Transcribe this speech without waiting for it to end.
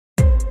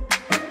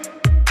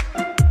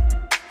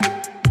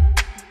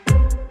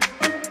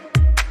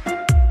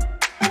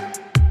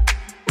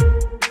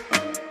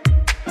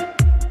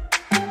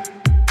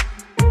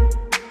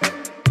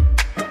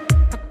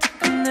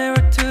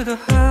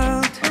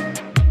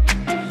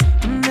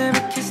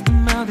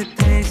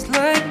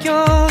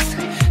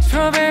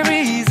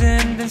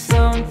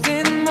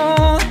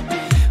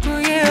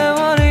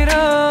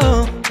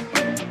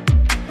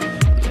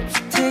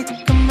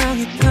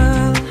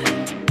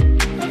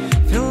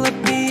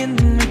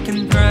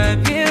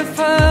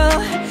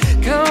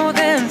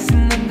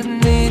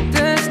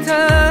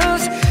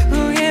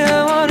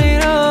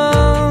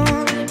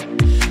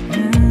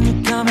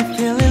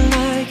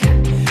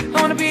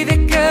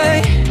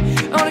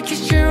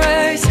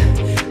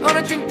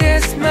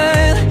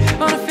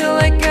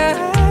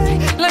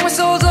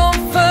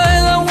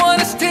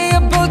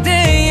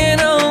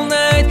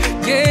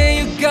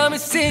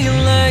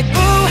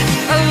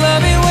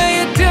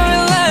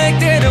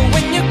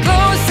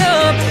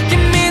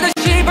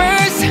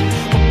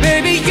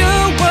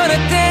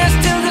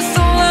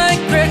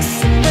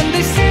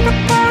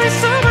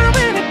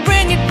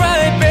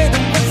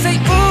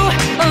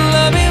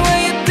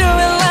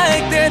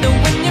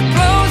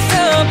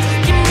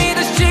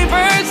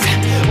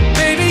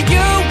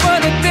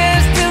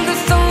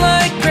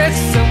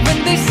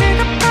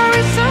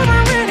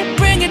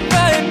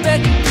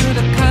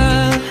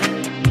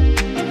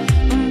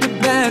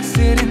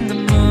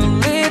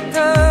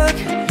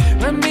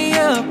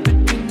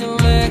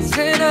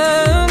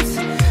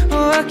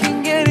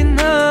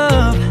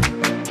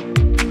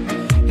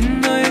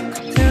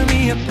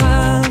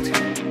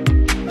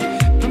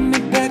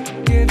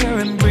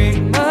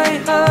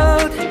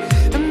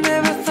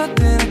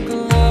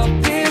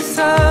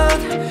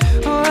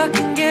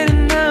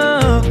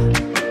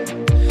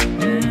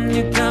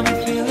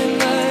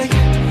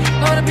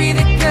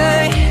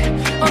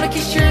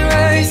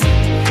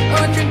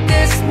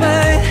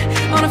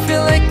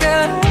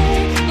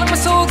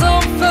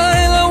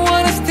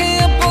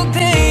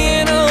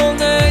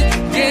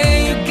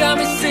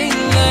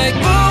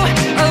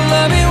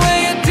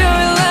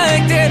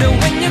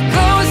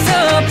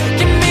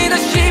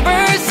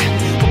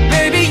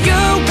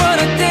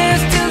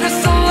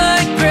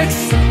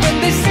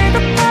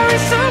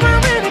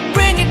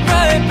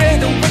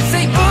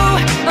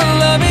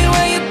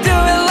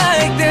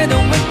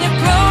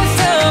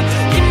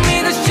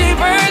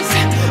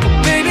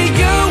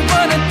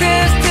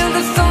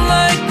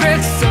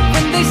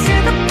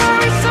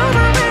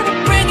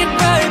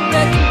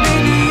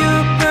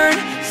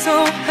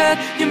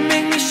hot, you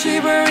make me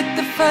shiver with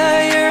the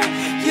fire.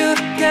 You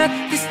got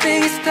this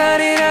thing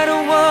started, I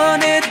don't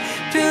want it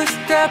to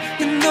stop.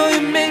 You know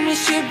you make me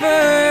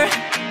shiver.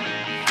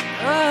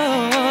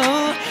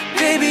 Oh,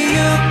 baby,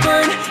 you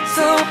burn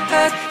so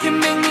hot, you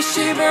make me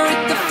shiver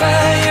with the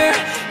fire.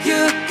 You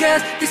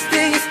got this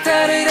thing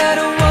started, I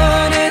don't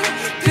want it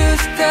to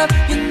stop.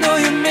 You know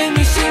you make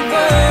me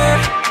shiver.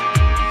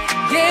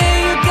 Yeah,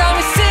 you got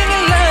me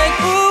singing like,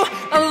 ooh,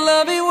 I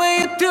love it when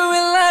you do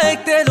it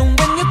like that. And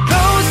when you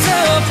close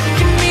up,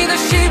 give me the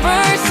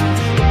shivers.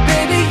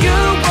 Baby, you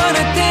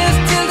wanna dance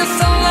till the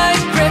sunlight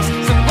cracks.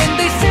 So when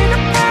they say the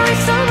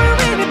party's over,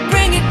 baby,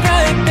 bring it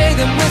right back.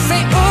 Then we'll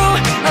say, ooh,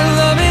 I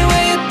love it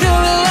when you do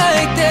it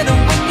like that.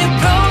 And when you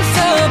close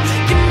up,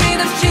 give me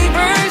the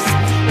shivers.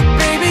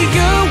 Baby,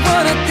 you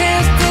wanna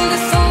dance till the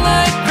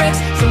sunlight cracks.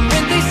 So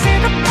when they say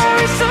the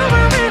party's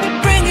over, baby,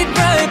 bring it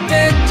right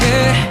back,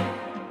 yeah.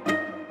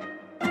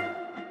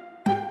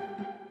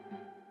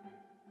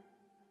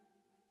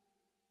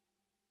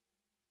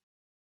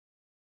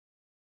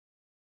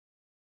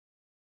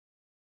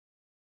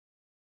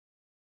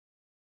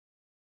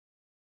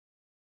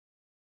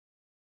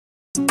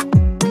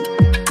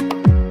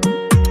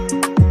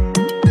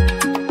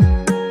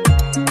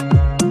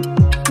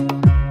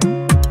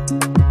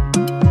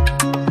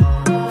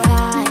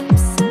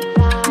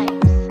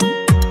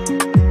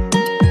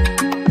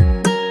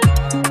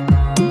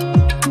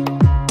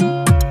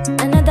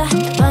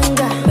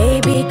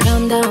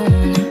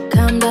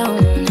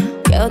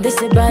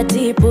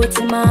 Put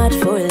him out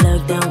for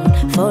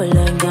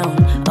lockdown,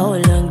 oh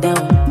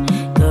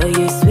lockdown. Girl,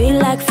 you sweet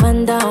like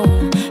fun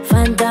down,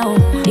 fun down.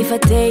 If I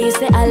tell you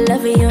say I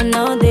love you, you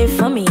know they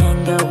for me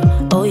and go,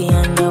 oh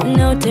yeah, no.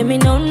 No, tell me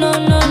no, no,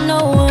 no, no,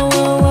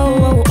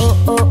 oh, oh,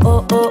 oh,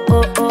 oh, oh, oh,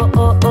 oh, oh,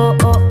 oh, oh,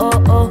 oh,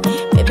 oh, oh.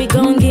 Baby,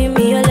 gon' give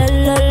me a la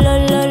la la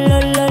la la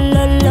la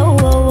la la, oh,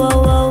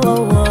 oh, oh,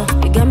 oh,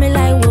 oh. You got me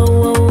like whoa,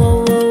 whoa,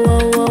 whoa, whoa,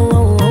 whoa,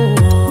 whoa, whoa,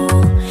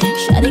 whoa.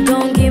 Shawty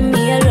gon' give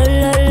me a la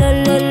la la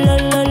la la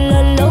la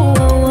la la, oh,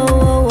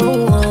 oh,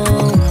 oh,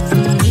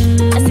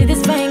 oh. I see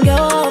this fine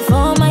girl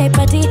for my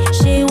party,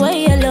 she wear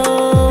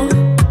yellow.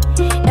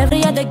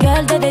 Every other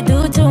girl that they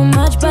do too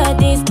much, but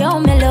this girl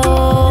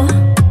mellow.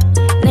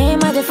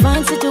 Name of the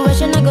fine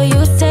situation, I go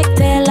use tech,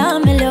 tell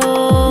I'm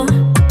mellow.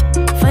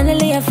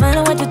 Finally I find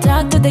a way to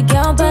talk to the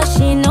girl, but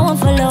she no one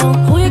follow.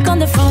 Who you on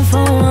the phone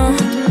for?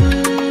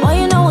 Why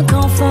you know I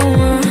come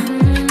from?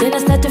 Then I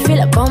start to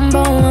feel a bum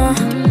bum.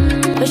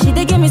 But she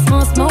did give me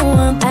small, small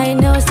one. I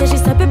know, say she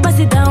stop it, pass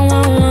it down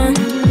one.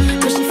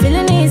 But she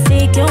feeling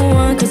insecure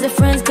one. Cause her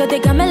friends go, they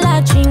got me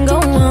like chingo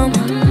one.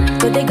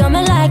 But they got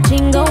me like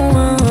chingo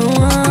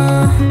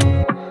one.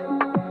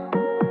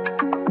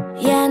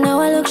 Yeah, I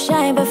know I look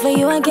shy, but for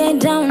you I get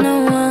down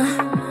on one.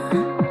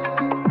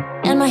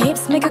 And my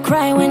hips make her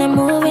cry when I'm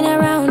moving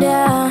around,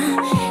 yeah.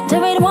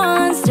 Do it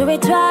once, do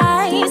it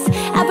twice.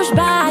 I push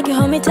back, you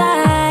hold me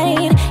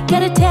tight.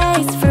 Get a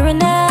taste for a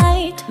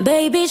night.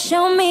 Baby,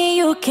 show me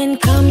you can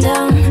calm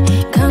down,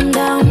 calm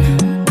down.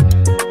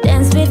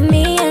 Dance with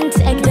me and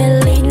take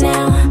the lead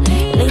now,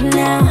 lead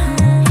now.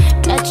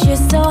 Got you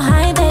so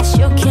high that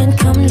you can't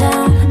come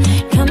down,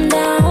 come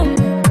down.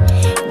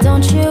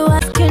 Don't you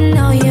ask, you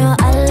know you're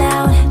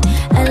allowed,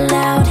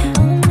 allowed.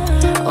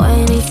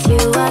 When it's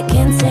you, I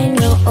can't say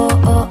no, oh,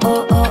 oh,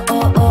 oh, oh,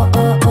 oh, oh,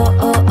 oh, oh,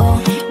 oh, oh.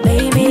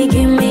 Baby,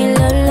 give me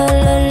la, la,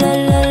 la, la,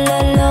 la, la,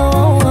 la,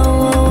 oh, oh,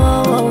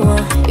 oh, oh,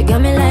 oh. You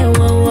got me like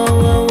whoa, whoa,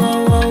 whoa,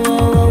 whoa, whoa,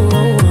 whoa, whoa,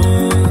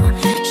 whoa.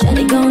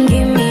 Shawty gon'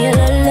 give me a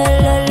la, la,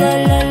 la, la,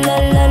 la, la,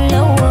 la,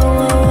 la, whoa,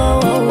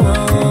 whoa,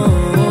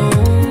 whoa, whoa.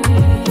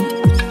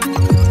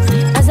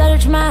 As I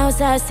reach my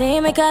house, I say,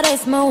 make her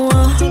rest more.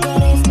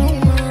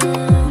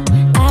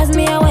 As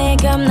me, I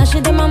wake up, now she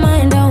did my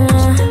mind on.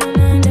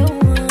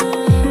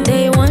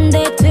 Day one,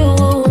 day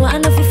two, I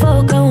know if you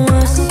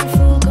focus.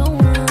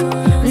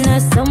 Now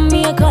some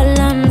me a call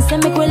them, say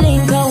make we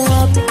link go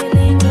up.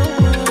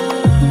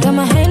 Got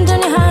my hand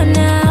on your heart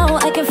now,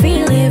 I can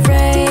feel it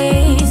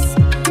race.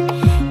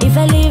 If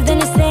I leave, then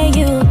you say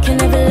you can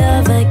never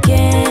love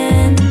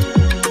again.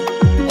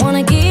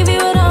 Wanna give you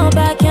it all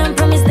back, can't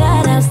promise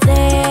that I'll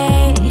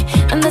stay.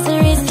 And that's a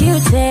risk you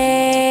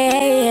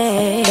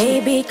take.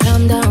 Baby,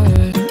 calm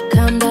down,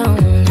 calm down.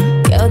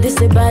 Girl, this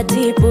is bad.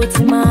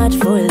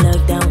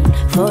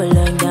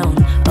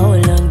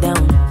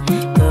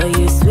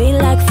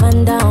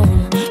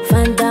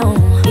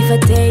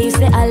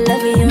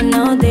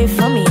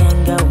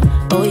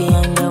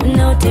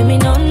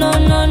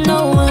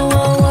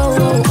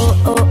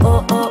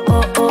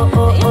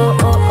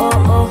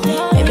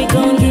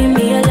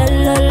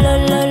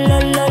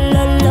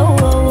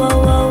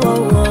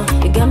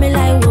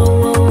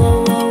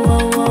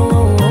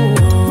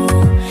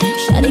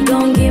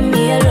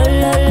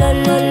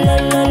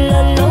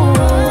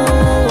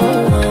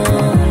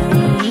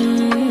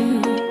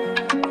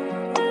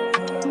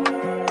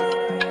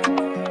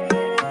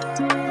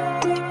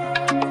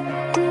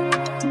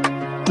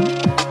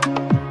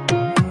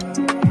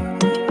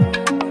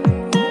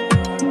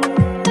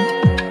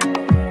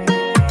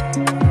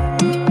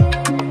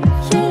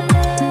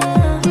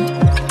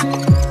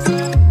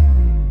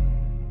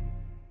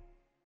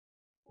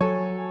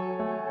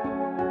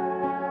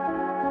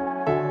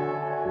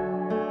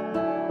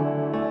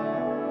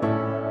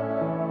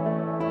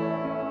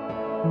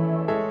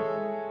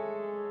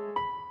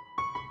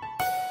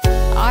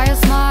 I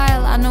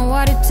smile, I know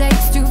what it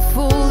takes to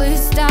fool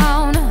this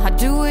town. I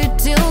do it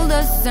till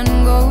the sun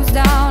goes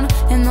down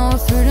and all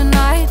through the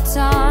night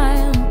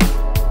time.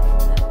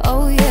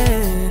 Oh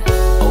yeah.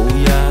 Oh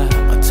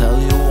yeah, I tell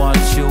you what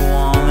you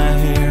wanna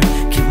hear.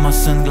 Keep my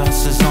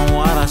sunglasses on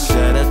while I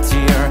shed a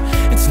tear.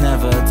 It's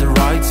never the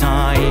right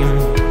time.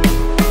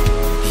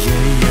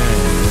 Yeah,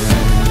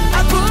 yeah.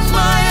 I put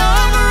my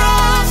arm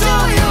around,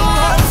 show you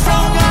how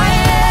strong I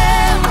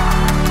am.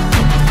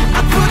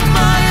 I put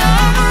my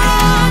arm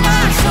around,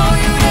 I show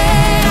you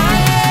that I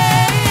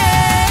am.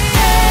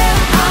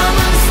 I'm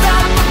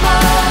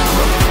unstoppable.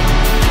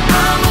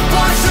 I'm a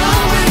Porsche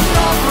with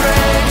no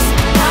brakes.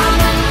 I'm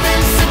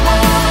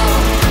invincible.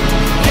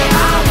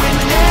 Yeah, I win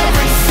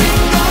every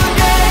single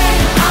day.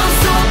 I'm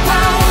so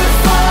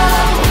powerful.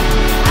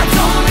 I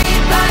don't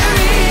need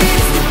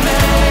batteries to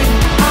play.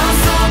 I'm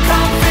so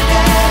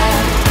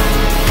confident.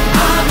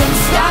 I'm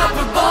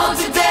unstoppable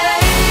today.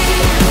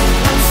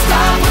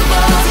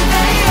 Unstoppable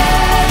today.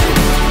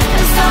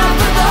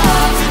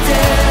 Unstoppable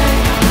today.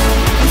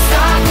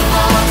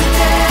 Unstoppable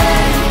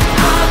today.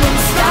 I'm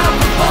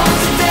unstoppable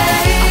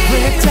today.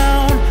 Break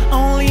down,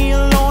 only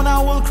alone I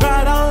will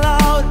cry out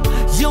loud.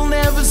 You'll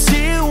never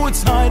see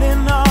what's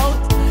hiding out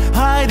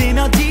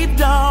deep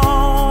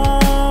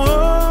down.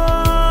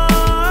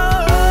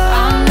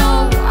 I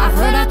know, I've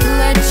heard that to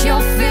let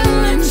your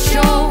feelings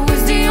show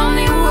is the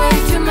only way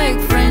to make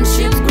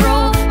friendships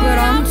grow, but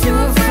I'm too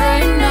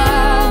afraid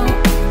now.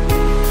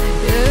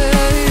 Yeah,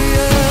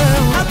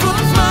 yeah. I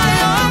put my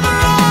arm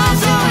around,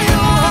 show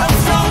you how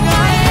strong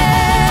I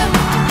am.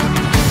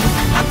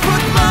 I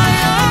put my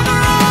arm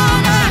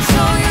around, I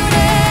show you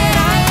that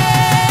I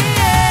am.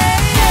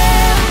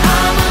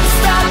 I'm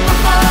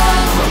unstoppable.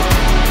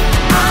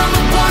 I'm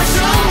a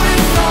Porsche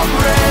with no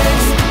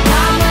brakes.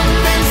 I'm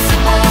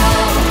invincible.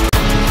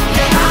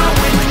 Yeah, I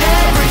win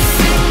every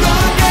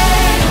single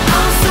day.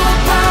 I'm so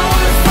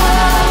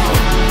powerful.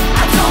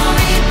 I don't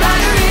need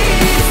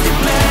batteries to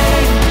play.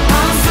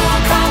 I'm so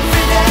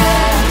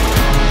confident.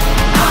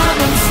 I'm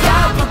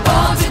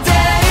unstoppable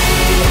today.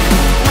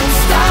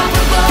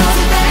 Unstoppable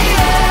today.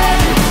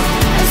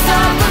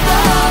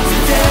 Unstoppable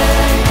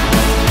today.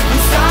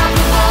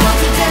 Unstoppable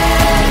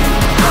today.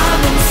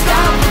 I'm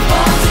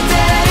unstoppable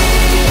today.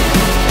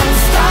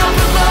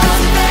 Unstoppable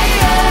today.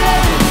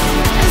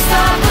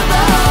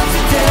 Unstoppable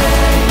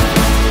today.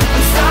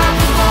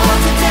 Unstoppable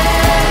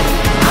today.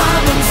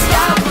 I'm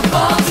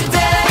unstoppable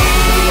today.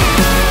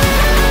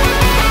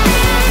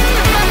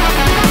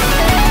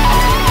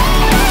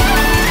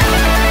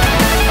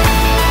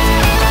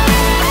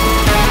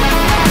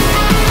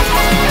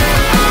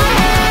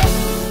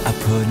 I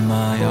put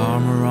my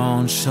arm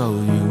around, show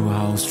you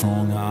how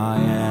strong I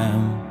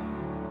am.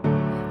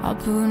 I'll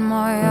put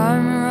my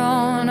arm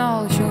around,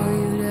 I'll show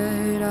you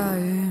that I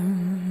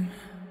am.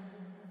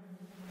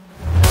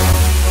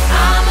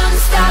 I'm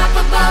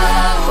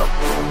unstoppable.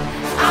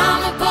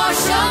 I'm a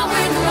Porsche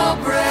with no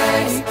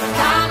brakes.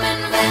 I'm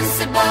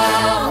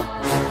invincible.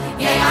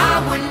 Yeah, I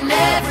win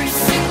every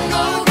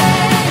single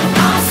game.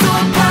 I'm so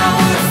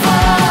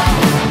powerful.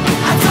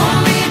 I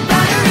don't need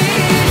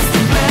batteries to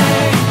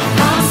play.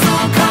 I'm so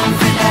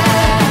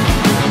confident.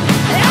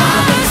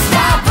 I'm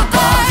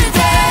unstoppable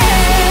today.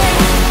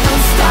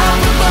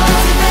 Unstoppable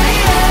today.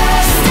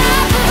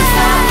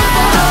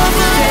 Unstoppable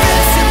today.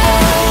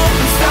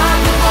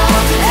 Unstoppable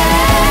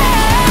today.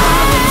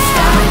 I'm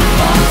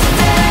unstoppable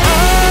today.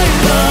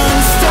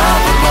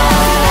 Unstoppable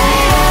today.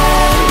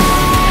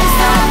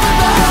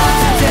 Unstoppable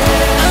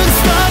today.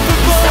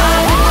 Unstoppable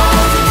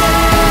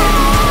today.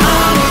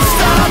 I'm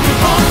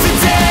unstoppable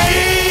today.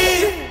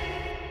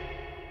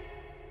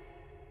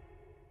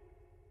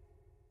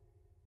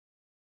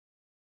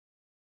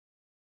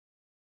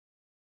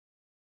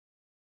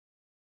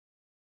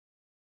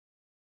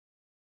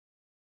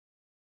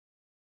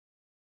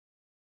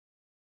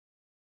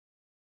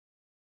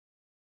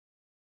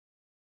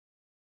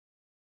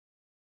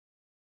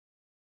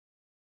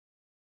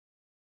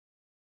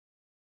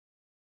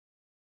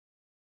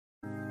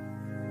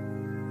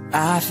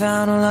 I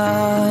found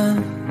love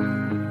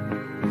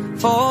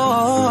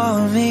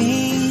for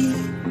me.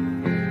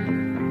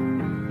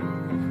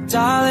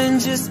 Darling,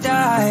 just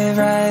dive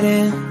right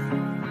in.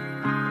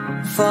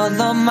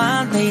 Follow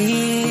my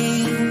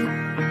lead.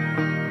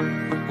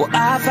 Well,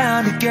 I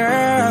found a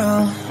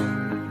girl,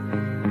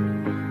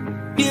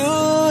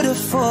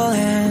 beautiful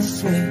and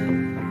sweet.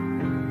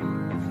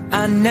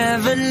 I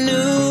never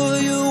knew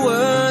you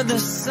were the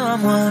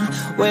someone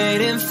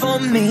waiting for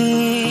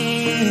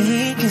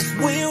me. 'Cause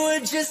we were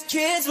just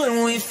kids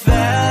when we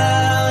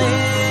fell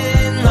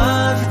in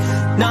love,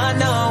 not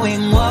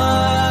knowing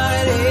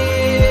what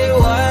it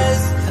was.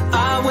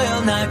 I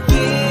will not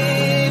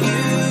give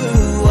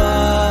you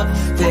up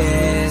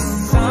this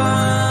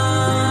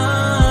time.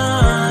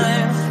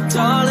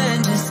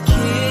 Darling, just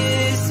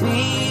kiss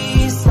me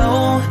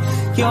slow.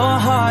 Your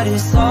heart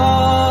is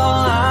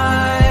all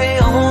I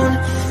own,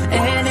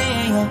 and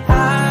in your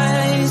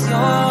eyes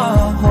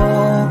you're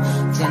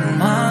holding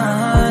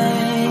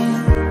mine.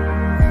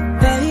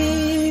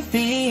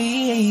 Baby,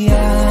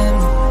 I'm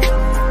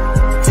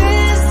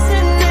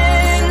dancing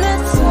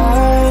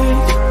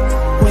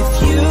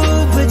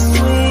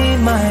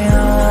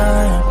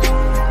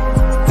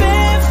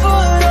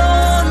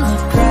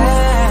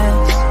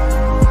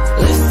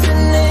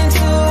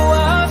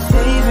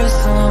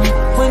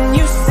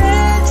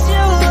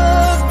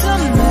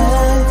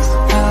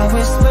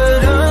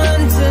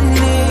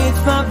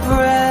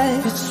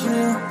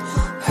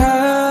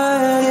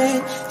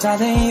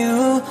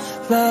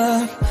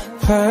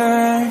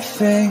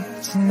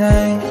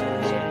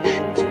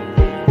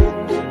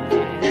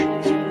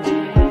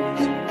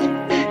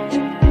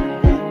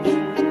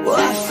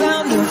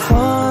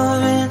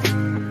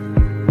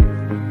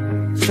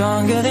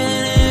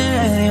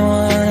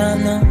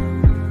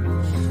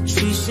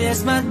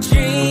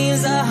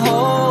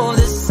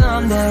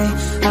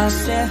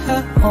lost at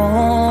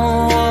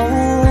home.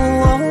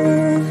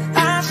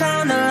 I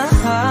found a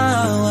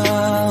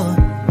love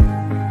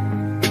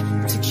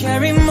to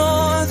carry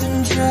more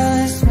than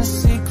just my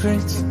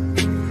secrets,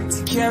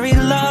 to carry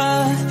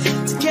love,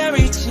 to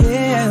carry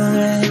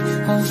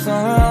children all for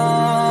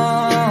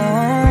all.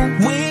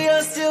 We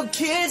are still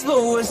kids,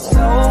 but we're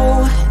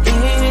so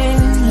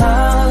in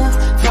love,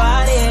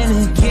 fighting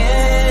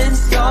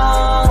against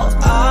all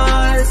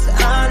odds.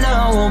 I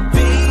know we'll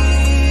be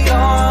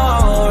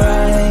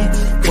alright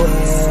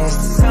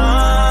with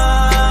time.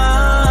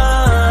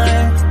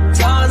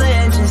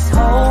 Darling, just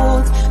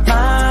hold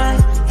my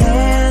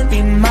hand, be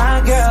my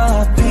girl,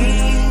 I'll be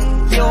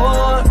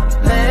your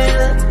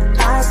man.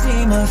 I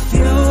see my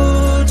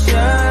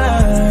future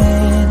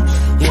in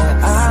your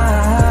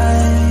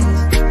eyes,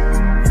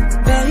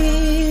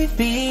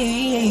 baby.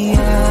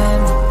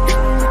 I'm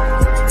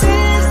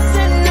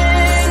dancing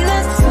in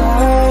the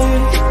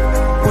dark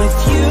with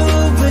you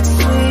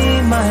between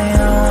my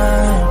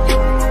arms,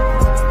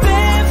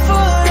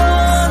 barefoot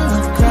on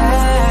the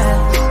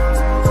grass,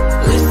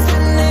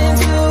 listening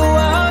to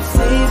our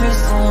favorite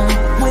song.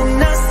 When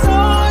I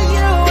saw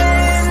you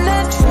in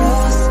that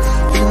dress,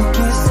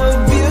 looking so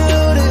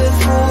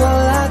beautiful,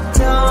 I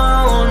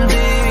don't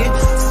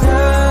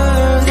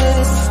deserve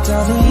this.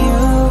 Darling,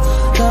 you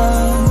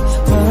look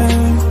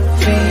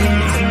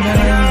perfect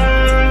tonight.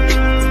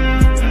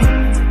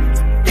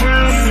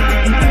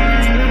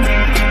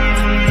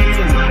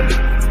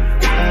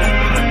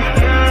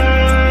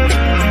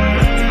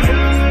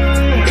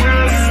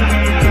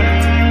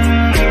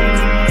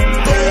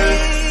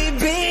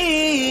 Baby,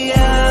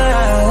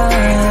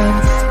 I'm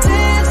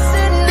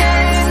dancing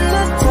in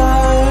the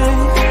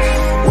dark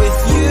with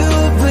you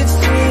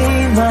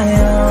between my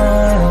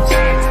arms,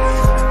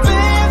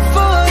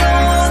 barefoot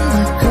on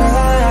the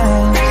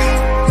grass,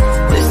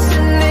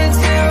 listening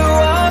to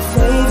our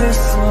favorite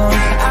song.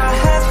 I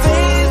have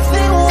faith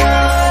in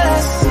what I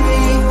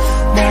see.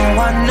 Now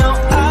I know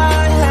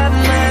I have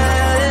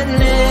met an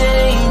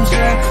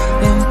angel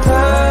in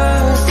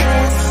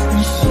person,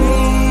 and she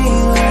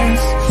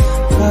looks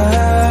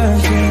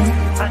perfect.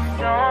 I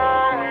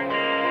don't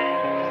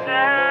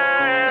deserve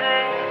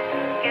it.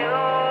 You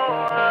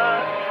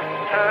are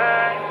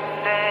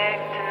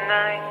perfect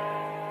tonight.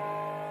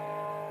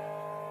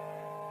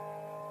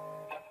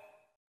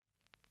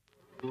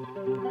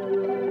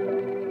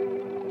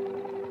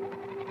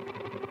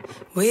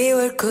 We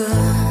were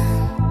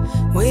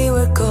good, we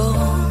were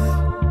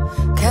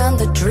gold. Can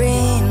the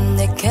dream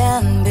that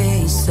can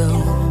be so?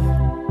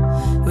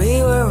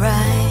 We were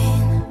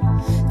right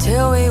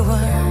till we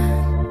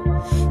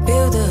weren't.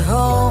 Build a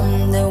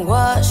home that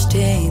watched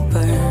it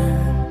burn.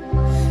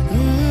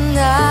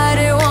 I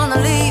didn't wanna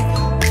leave,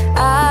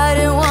 I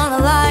didn't wanna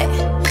lie.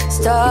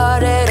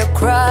 Started to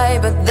cry,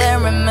 but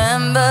then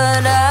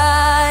remembered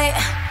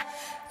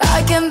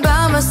I can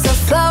buy myself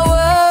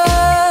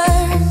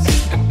flowers,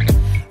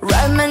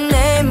 write my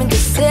name in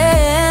the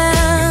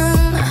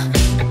sand,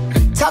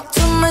 talk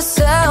to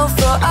myself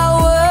for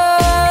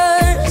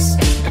hours,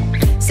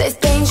 say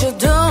things you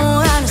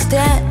don't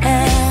understand.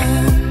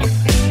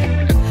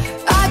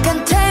 I can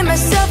take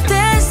myself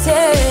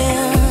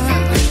dancing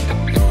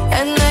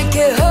and make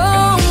it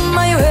hold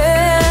my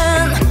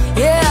hand.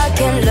 Yeah, I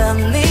can love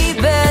me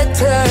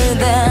better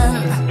than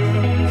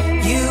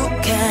you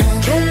can.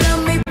 Can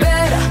love me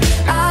better,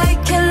 I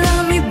can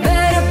love me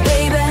better,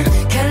 baby.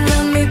 Can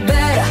love me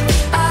better,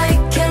 I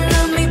can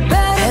love me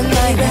better. And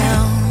my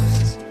nails,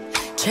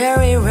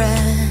 cherry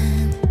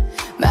red,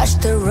 match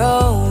the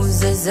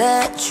roses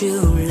that you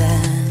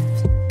left.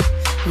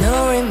 No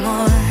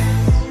remorse,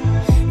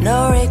 no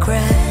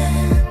regret,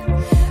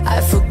 I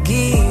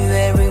forgive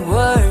every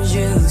word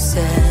you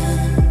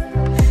said.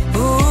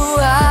 Ooh,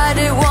 I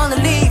didn't wanna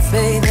leave,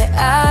 baby,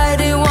 I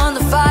didn't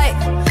wanna fight.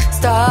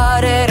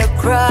 Started to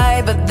cry,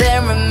 but then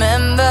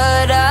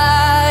remembered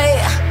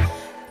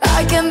I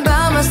can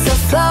buy myself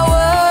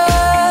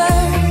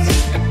flowers,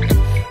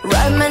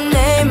 write my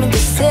name in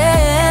the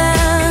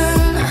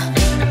sand,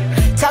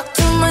 talk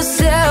to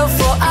myself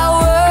for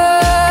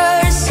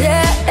hours.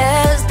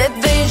 Yes, the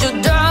things you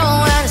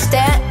don't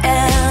understand.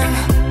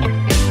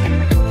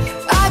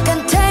 I can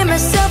take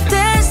myself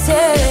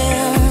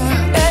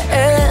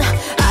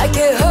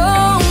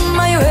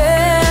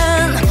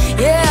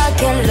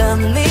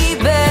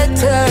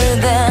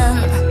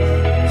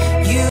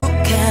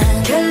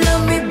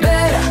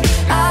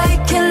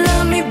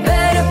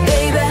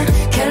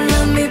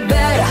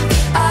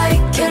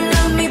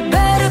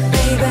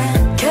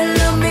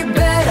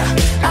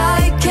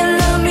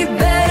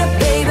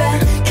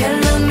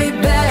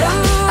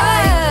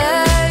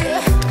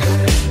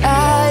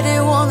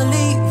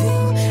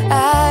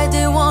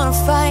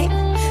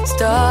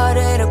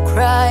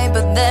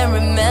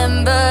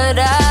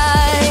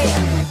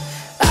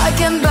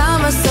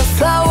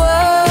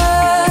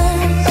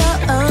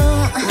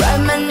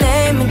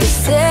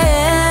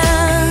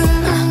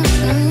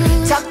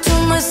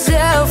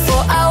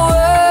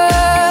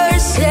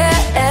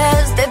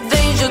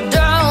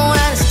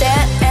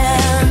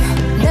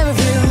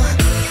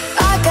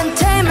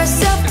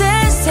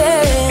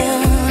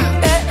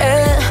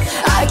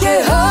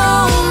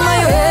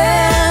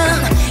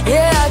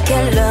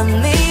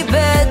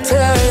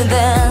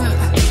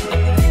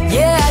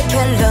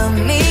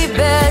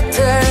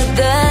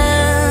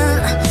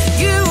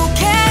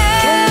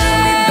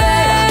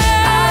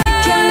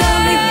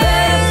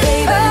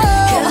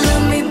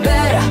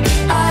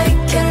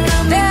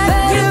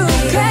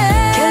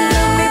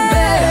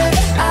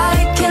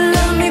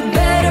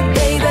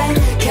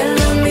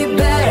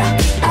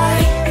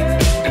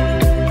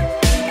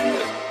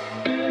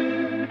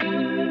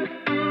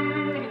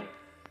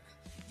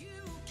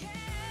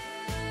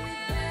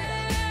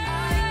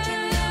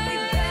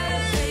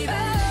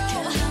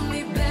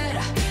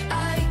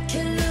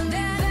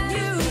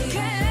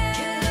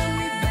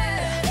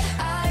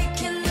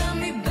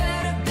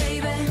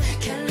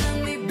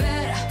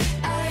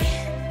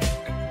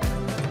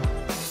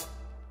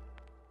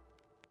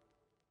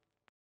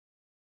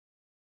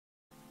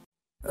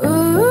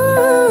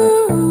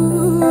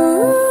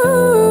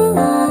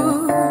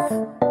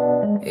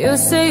You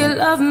say you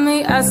love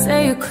me, I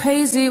say you're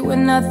crazy. We're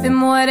nothing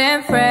more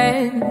than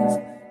friends.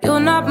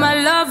 You're not my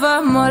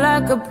lover, more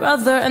like a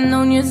brother. I've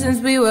known you since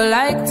we were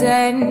like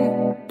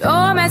 10.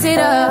 Don't mess it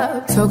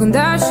up, talking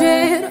that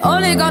shit.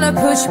 Only gonna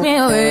push me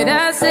away,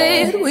 that's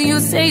it. When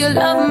you say you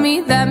love me,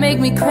 that make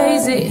me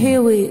crazy.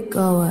 Here we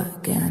go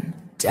again.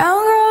 Down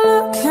girl,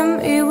 look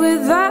at me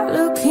with that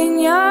look in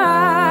your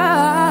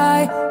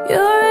eye. You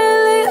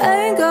really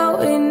ain't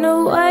going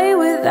away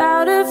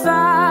without a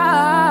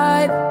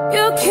fight.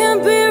 You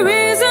can't be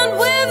reasoned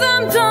with,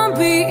 I'm done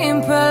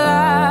being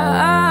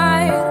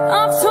polite.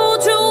 I've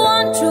told you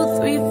 1, 2,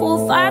 3,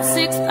 4, 5,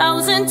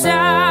 6,000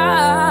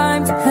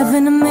 times.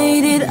 Haven't I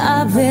made it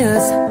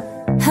obvious?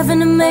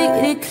 Haven't I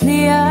made it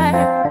clear?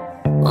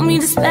 Want me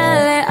to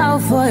spell it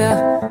out for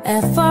you?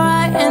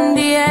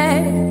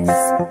 F-R-I-N-D-S.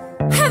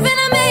 Haven't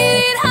I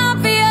made it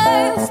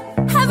obvious?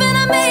 Haven't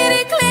I made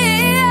it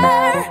clear?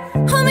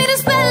 Want me to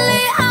spell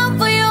it out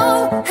for you?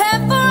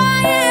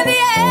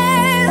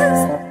 F-R-I-N-D-S.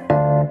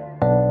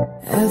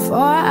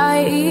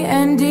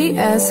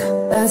 F-R-I-E-N-D-S.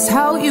 That's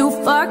how you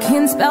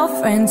fucking spell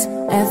friends.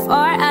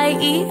 F-R-I-E-N-D-S.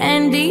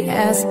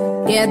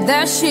 Get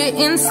that shit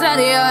inside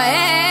of your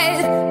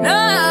head. No.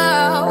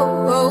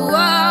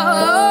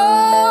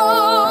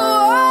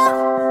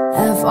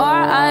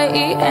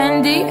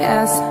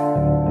 F-R-I-E-N-D-S.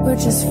 We're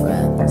just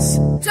friends.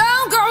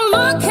 Don't go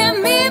look at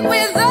me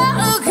with that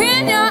look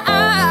in your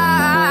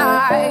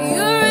eye.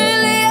 You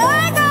really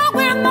ain't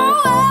going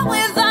nowhere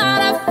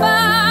without a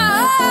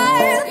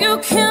fight. You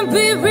can't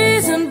be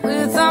reasoned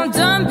with, I'm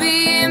done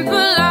being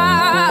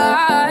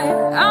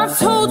polite. I've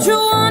told you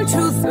 1,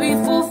 2, 3,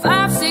 4,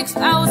 5,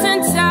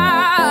 6,000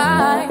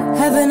 times.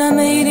 Haven't I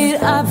made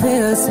it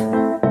obvious?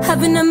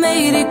 Haven't I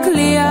made it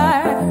clear?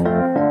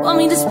 Want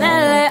me to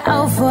spell it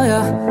out for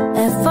you?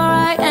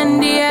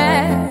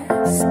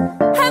 F-R-I-N-D-S.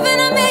 Haven't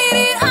I made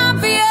it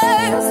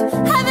obvious?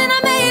 Haven't I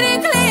made it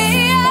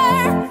clear?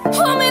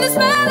 Want me to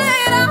spell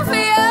it out for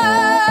you?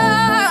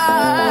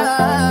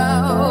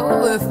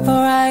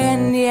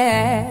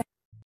 F-R-I-N-D-S.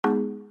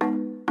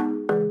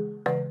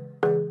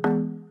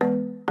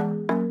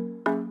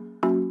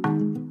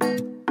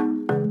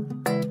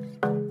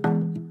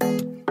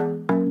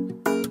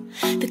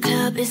 The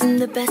club isn't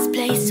the best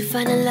place to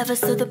find a lover,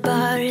 so the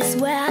bar is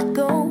where I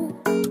go.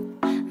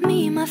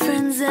 Me and my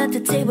friends at the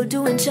table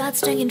doing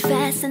shots, drinking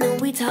fast, and then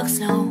we talk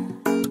slow.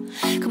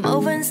 Come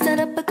over and start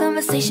up a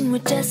conversation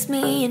with just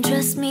me, and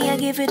trust me, I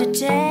give it a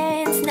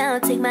chance. Now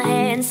take my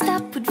hand,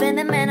 stop, put Van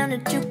the Man on the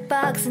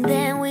jukebox, and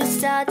then we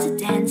start to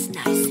dance.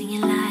 Now you're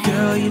singing like,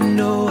 girl, you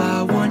know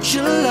I want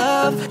your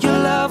love. Your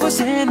love was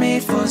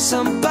handmade for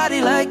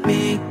somebody like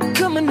me.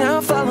 Come on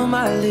now, follow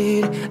my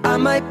lead. I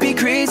might be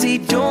crazy,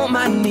 don't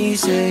mind me.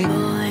 Say,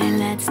 boy,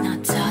 let's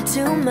not talk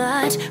too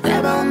much.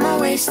 Grab on my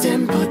waist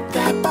and put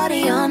that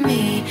body on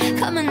me.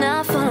 Come on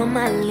now, follow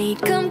my lead.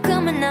 Come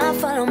on now,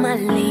 follow my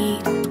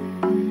lead.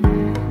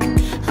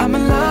 I'm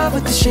in love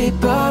with the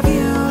shape of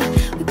you.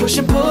 We push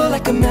and pull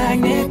like a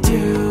magnet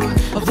do.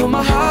 Although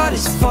my heart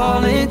is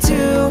falling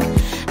too,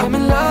 I'm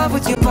in love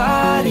with your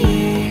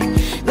body.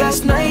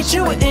 Last night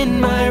you were in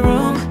my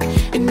room,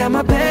 and now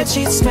my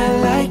bedsheets smell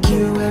like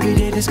you. Every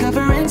day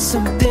discovering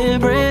something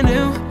brand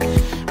new.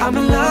 I'm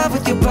in love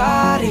with your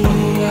body.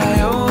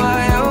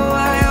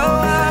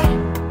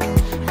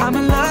 I'm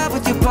in love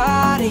with your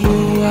body.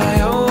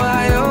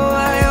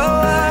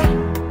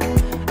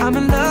 I'm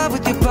in love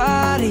with your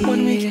body.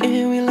 1 week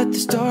in, we let the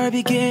story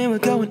begin. We're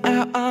going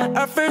out on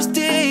our first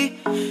date.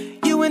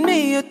 You and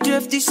me are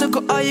thrifty, so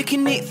go all you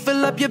can eat.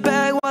 Fill up your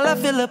bag while I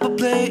fill up a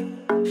plate.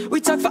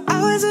 We talk for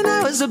hours and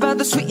hours about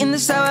the sweet and the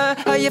sour.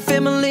 How your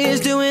family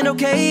is doing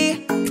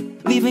okay.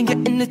 Leaving,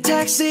 get in the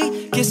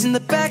taxi, kiss in the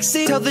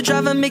backseat. Tell the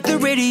driver, make the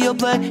radio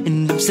play,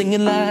 and I'm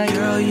singing like,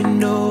 girl, you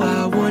know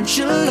I want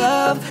your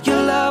love.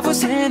 Your love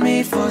was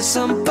handmade for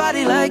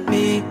somebody like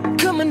me.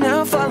 Come on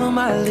now, follow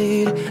my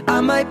lead. I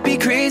might be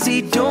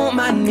crazy, don't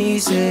mind me.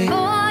 Say,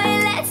 boy,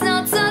 let's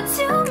not talk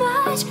too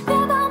much.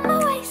 Grab on my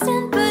waist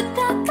and put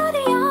that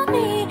body on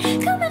me.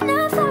 Come on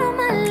now, follow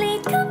my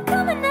lead.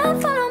 Come on now,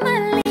 follow my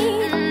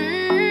lead.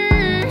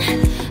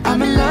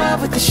 I'm in love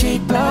with the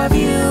shape of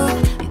you.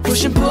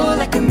 Push and pull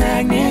like a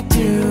magnet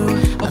do.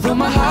 Although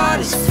my heart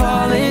is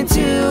falling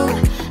too,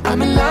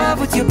 I'm in love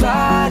with your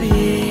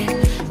body.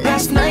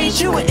 Last night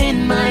you were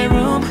in my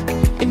room,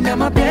 and now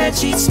my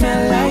bedsheets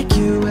smell like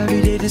you. Every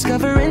day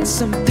discovering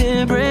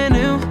something brand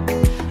new.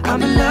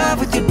 I'm in love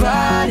with your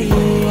body.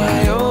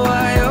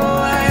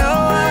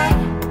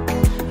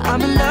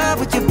 I'm in love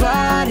with your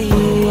body.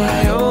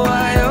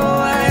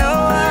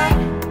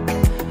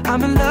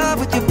 I'm in love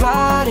with your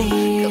body.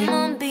 Come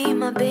on, be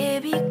my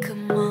baby,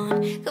 come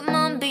on. Come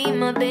on, be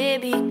my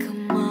baby,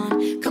 come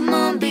on. Come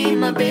on, be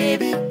my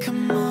baby,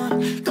 come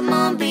on. Come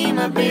on, be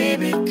my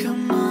baby,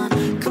 come on.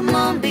 Come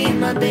on, be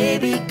my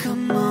baby,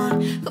 come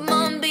on. Come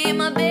on, be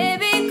my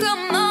baby,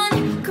 come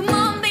on. Come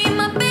on, be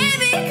my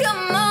baby,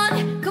 come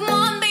on. Come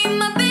on, be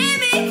my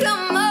baby,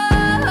 come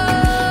on.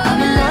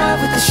 I'm in love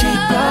with the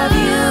shape of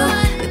you.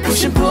 We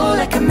push and pull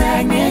like a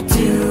magnet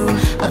do.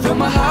 Although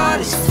my heart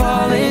is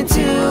falling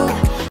too,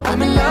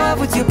 I'm in love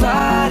with your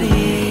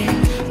body.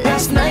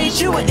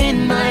 you were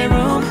in my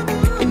room,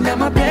 and now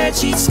my bed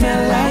sheets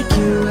smell like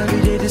you.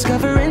 Every day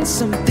discovering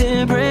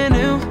something brand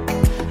new.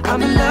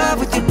 I'm in love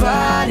with your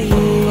body.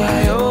 Oh,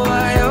 I, oh,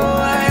 I, oh,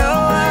 I,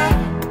 oh,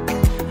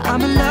 I.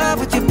 I'm in love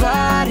with your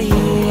body.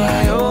 Oh,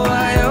 I, oh,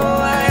 I, oh,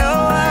 I,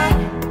 oh,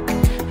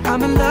 I.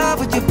 I'm in love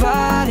with your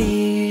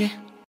body.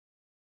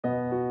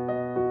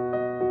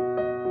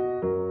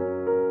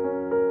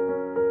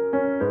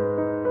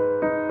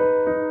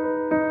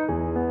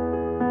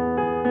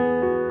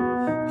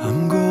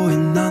 I'm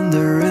going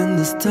under, and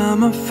this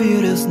time I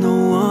feel there's no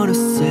one to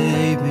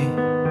save me.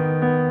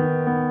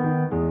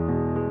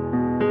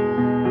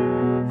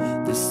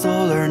 This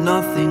all or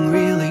nothing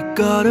really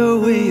got a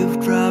way of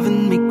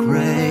driving me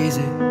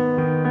crazy.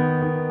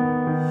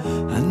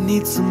 I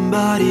need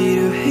somebody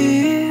to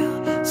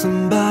heal,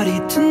 somebody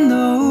to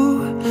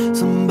know,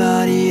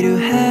 somebody to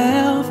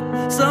have,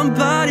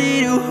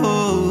 somebody to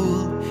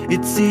hold.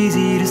 It's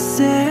easy to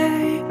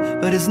say,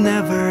 but it's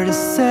never the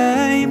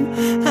same.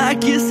 I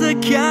guess I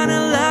kinda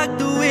like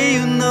the way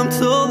you numbed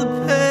all the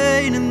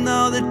pain. And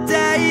now the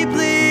day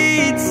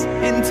bleeds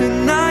into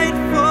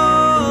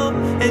nightfall,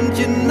 and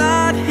you're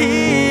not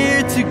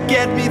here to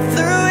get me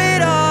through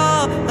it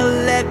all. I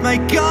let my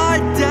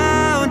guard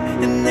down,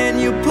 and then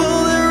you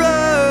pull the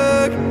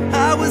rug.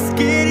 I was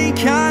getting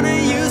kinda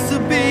used to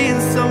being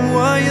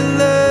someone you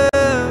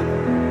love.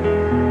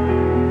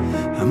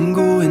 I'm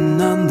going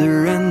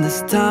under, and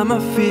this time I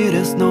feel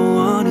there's no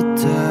one to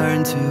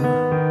turn to.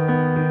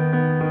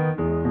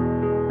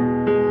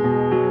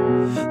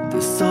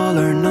 This all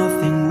or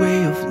nothing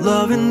way of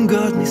loving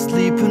got me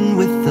sleeping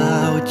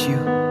without you.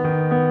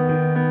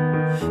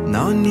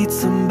 Now I need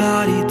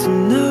somebody to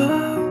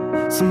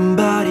know,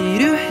 somebody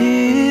to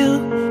heal,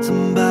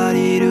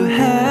 somebody to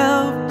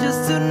help,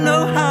 just to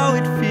know how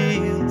it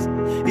feels.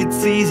 It's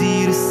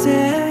easy to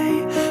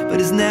say, but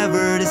it's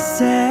never the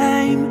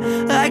same.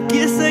 I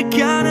guess I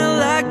kinda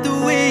like the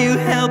way you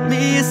help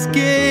me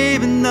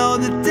escape. And now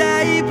the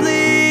day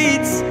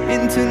bleeds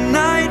into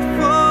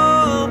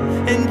nightfall,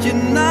 and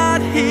you're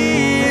not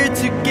here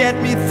to get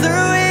me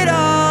through it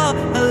all.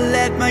 I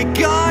let my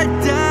guard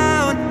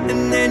down,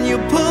 and then you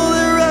pull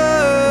the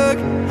rug.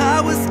 I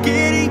was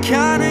getting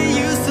kinda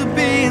used to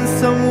being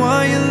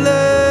someone you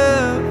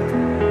loved.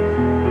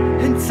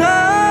 And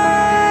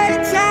I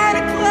try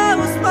to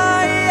close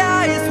my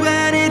eyes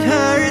when it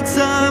hurts.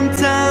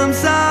 Sometimes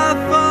I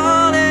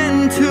fall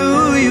into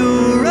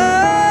your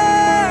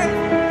arms.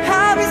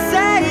 I'll be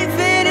safe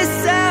in the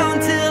sound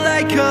till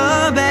I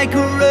come back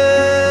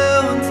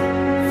around.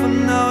 For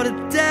now the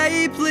day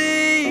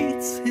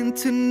bleeds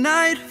into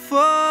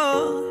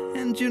nightfall,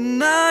 and you're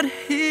not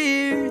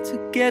here to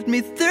get me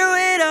through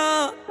it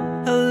all.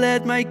 I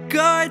let my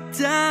guard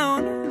down,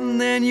 and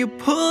then you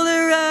pull the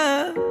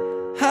rug.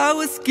 I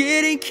was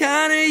getting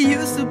kinda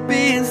used to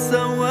being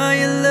someone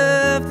you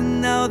loved. And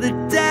now the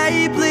day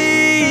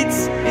bleeds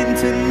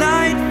into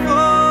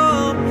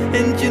nightfall,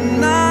 and you're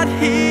not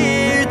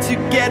here to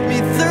get me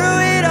through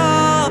it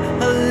all.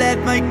 I let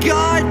my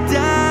guard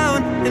down,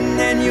 and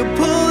then you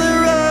pull the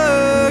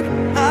rug.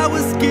 I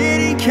was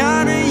getting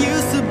kinda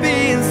used to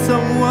being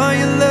someone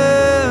you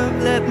love.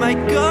 Let my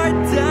guard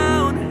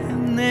down,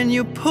 and then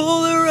you pull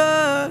the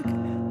rug.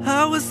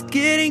 I was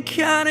getting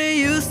kinda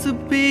used to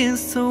being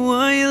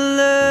someone you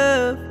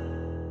love.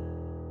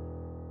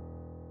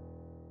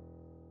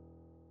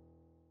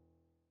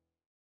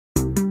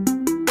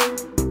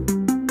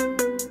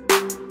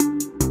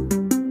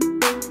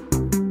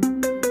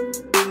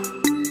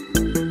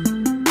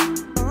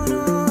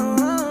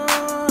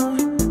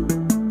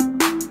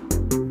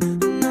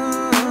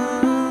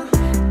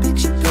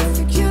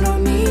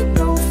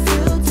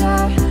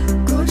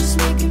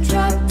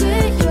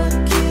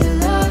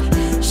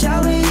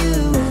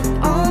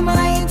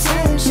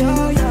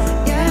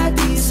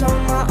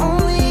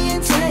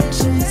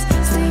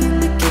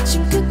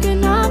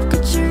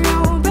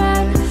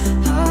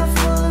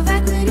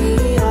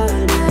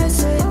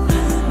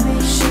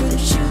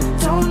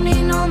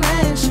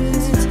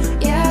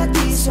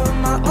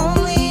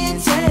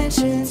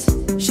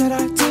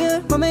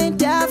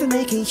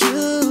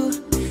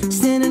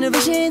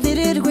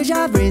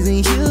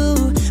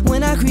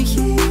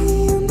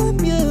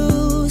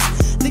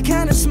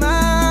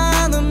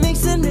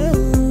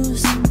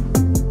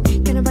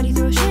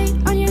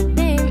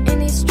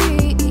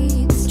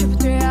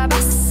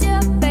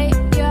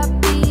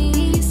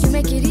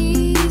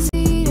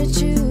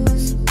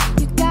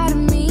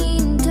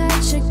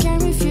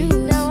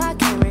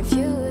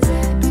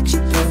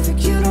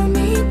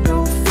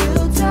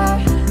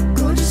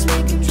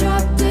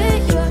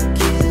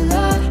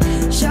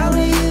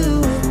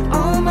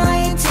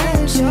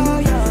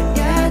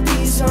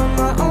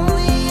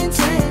 Only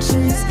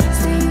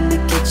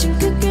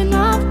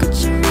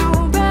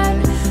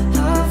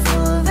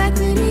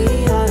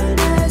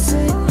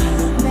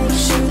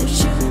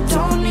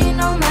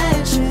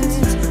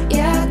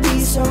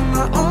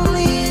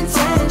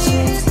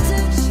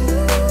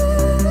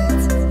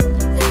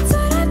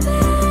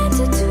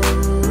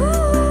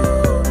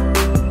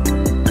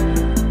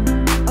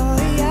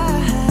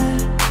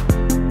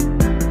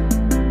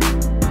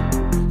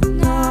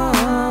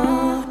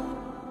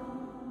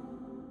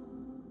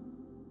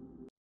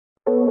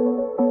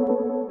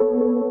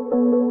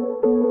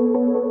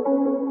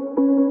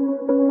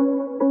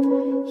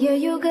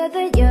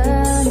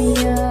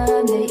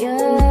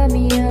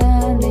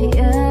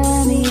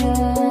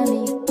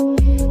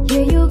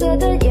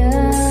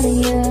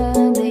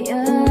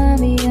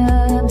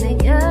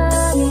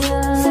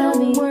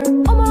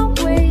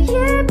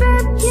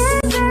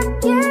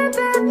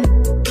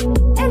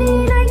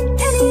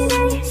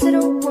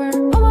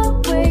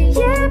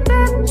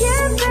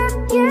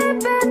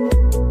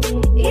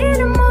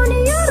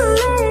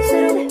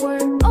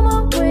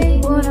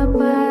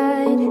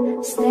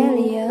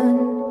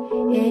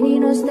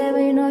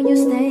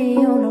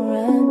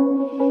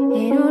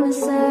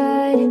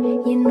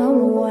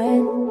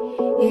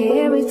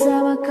Every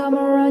time I come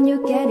around,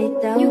 you get it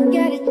down. You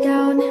get it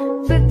down.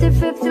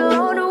 50-50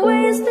 all the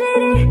way, you split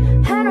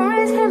it. Hand on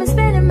raise, hand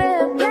spinning,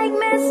 babe. Like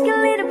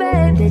mescalina,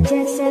 babe. The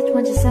jet set,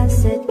 once the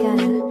sunset,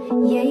 kinda.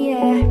 Yeah,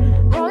 yeah.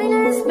 Rolling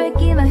ass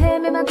back in my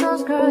head, make my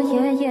toes curl.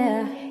 Yeah,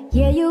 yeah.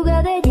 Yeah, you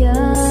got that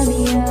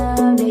yummy,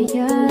 yum, that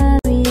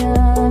yummy,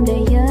 yum,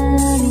 that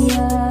yummy,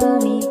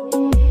 yummy.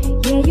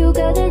 Yeah, you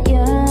got that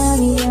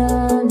yummy,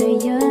 yum,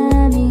 that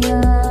yummy,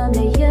 yum,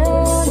 that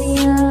yummy,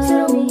 yum. So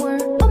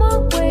we're on my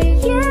way,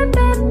 yeah,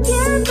 babe,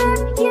 yeah,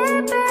 babe, yeah,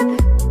 babe.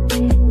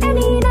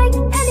 Any night,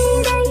 any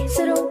day.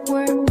 So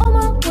we're on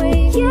my way,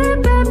 yeah,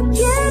 babe,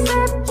 yeah,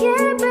 babe,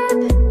 yeah, babe.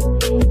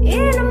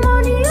 In the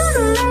morning, on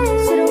the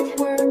lane. So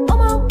we're on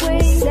my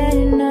way,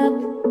 setting up,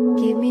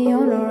 keep me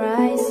on the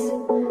rise.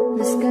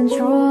 Lose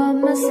control,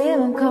 myself,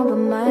 I'm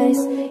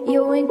compromised.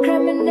 You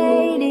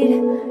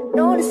incriminated,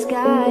 no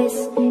disguise.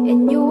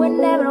 And you were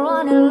never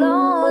on a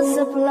low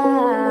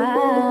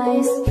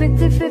supplies.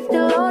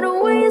 50-50 all the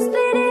way, you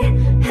split it.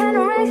 Hand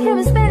on rack,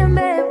 heaven spinning,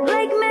 babe.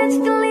 Like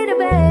magical leader,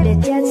 babe. The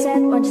jet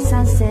set, watch the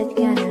sunset,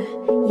 kinda.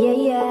 Yeah,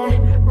 yeah.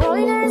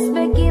 Rolling ass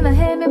back in my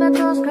head, make my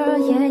toes curl.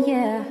 Yeah,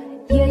 yeah.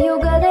 Yeah, you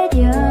got that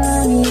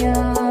yummy,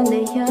 yum,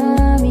 that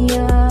yummy,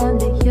 yum,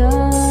 that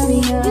yummy,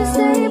 yum. You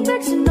say it,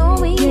 but you know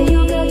me. Yeah,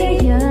 you got that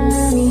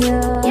yummy,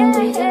 yum, yeah,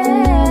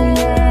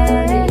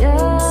 that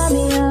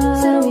yummy, yum.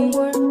 So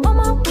we're on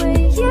my way,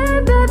 yeah,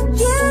 babe,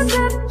 yeah,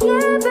 babe,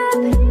 yeah,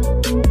 babe.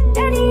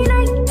 Any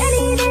night,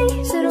 any day.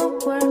 So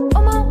we're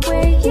on my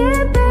way, yeah,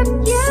 babe,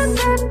 yeah,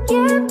 babe,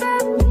 yeah,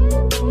 babe.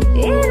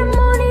 In the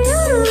morning,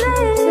 on the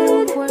lane. So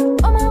we're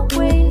on my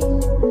way.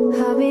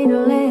 I'm in a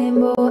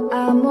Lambo,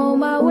 I'm on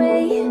my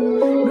way.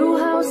 New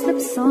house,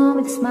 lips on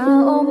with a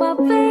smile on my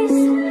face.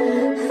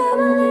 I'm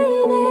a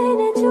lady,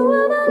 and you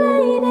are my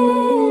lady.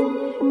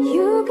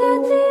 You got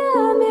the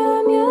yum,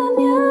 yum, yum,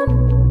 yum.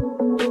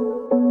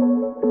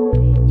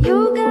 You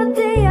got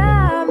the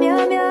yum,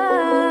 yum,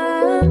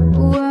 yum.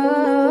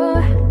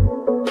 Whoa.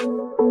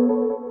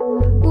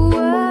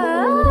 Whoa.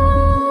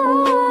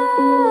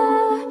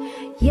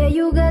 Yeah,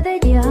 you got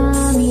that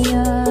yummy,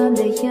 yum,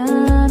 the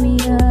yummy,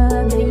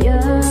 yum, the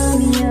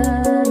yummy,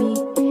 yummy.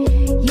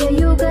 Yeah,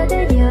 you got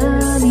that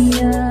yummy,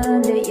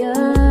 yum, the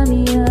yummy,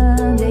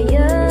 yum, the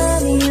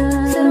yummy, yum.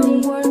 So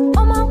we're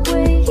on my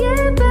way,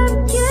 yeah, babe,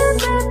 yeah,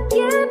 babe,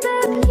 yeah,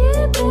 babe,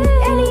 yeah, babe.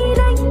 Any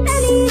night,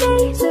 any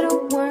day. So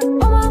we're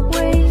on my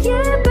way,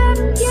 yeah, babe,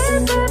 yeah,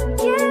 babe,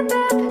 yeah,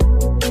 babe.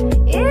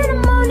 In the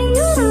morning,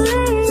 on the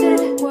lane. So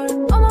we're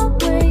on my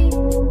way.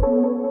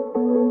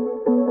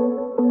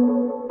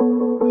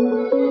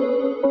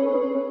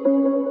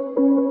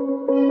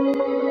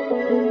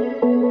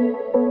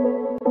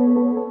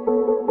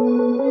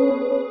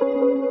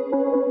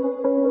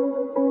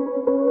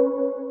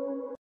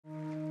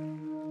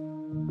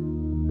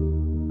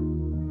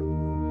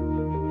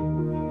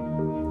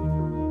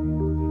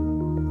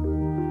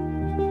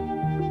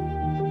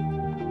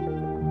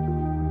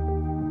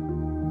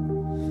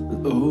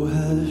 Oh,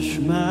 hush,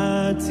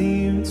 my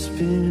dear, it's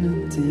been a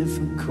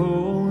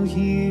difficult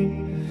year.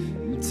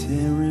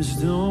 Terrorists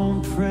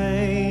don't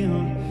prey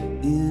on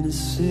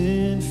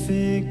innocent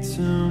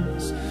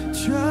victims.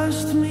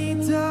 Trust me,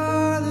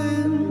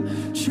 darling,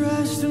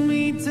 trust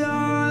me,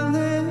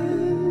 darling.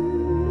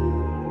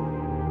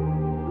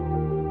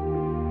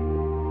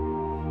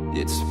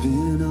 It's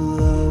been a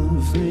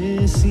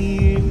loveless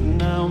year.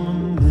 Now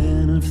I'm a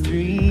man of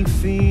three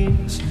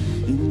fears: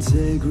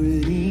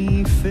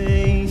 integrity,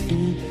 faith,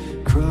 and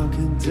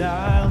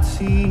crocodile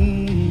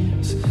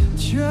tears.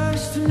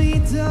 Trust me,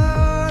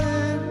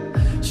 darling,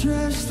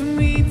 trust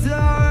me,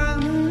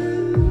 darling.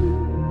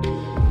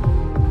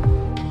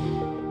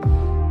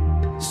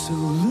 So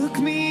look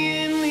me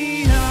in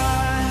the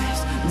eyes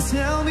and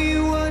tell me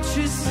what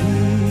you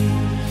see.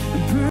 A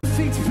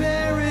perfect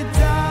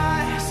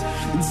paradise,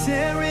 and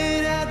tear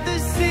it at the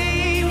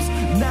seams.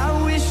 And I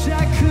wish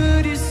I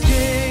could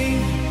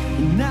escape,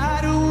 and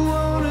I don't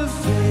wanna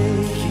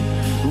fake it.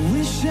 I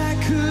wish I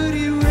could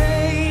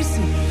erase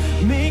it,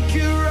 make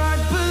your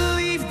heart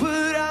believe,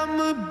 but I'm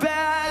a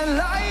bad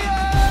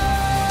liar,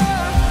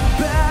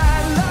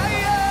 bad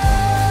liar.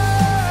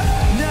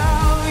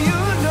 Now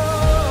you know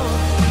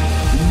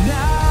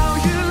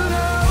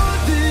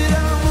that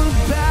I'm a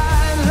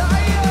bad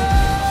liar,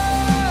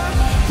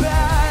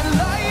 bad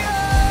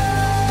liar.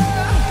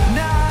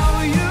 Now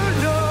you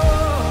know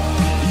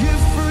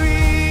you're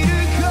free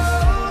to go.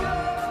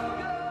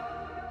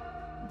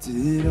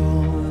 Did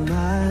all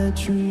my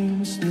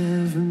dreams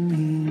never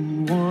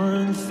mean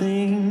one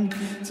thing?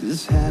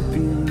 Does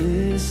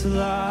happiness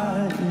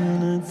lie in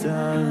a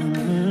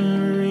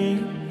diamond ring?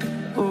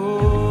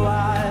 Oh,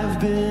 I've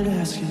been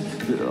asking,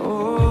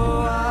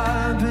 oh,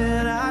 I've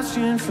been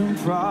asking for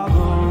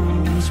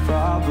problems,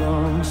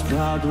 problems,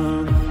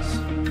 problems.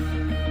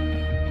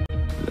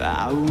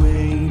 I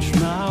wage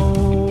my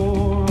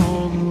war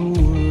on the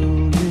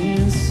world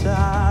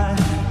inside.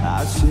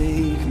 I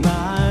take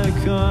my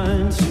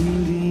gun to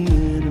the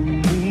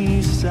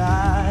enemy's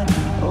side.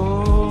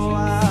 Oh,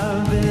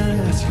 I've been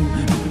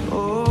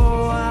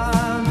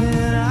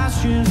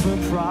asking for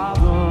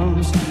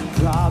problems,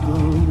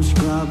 problems.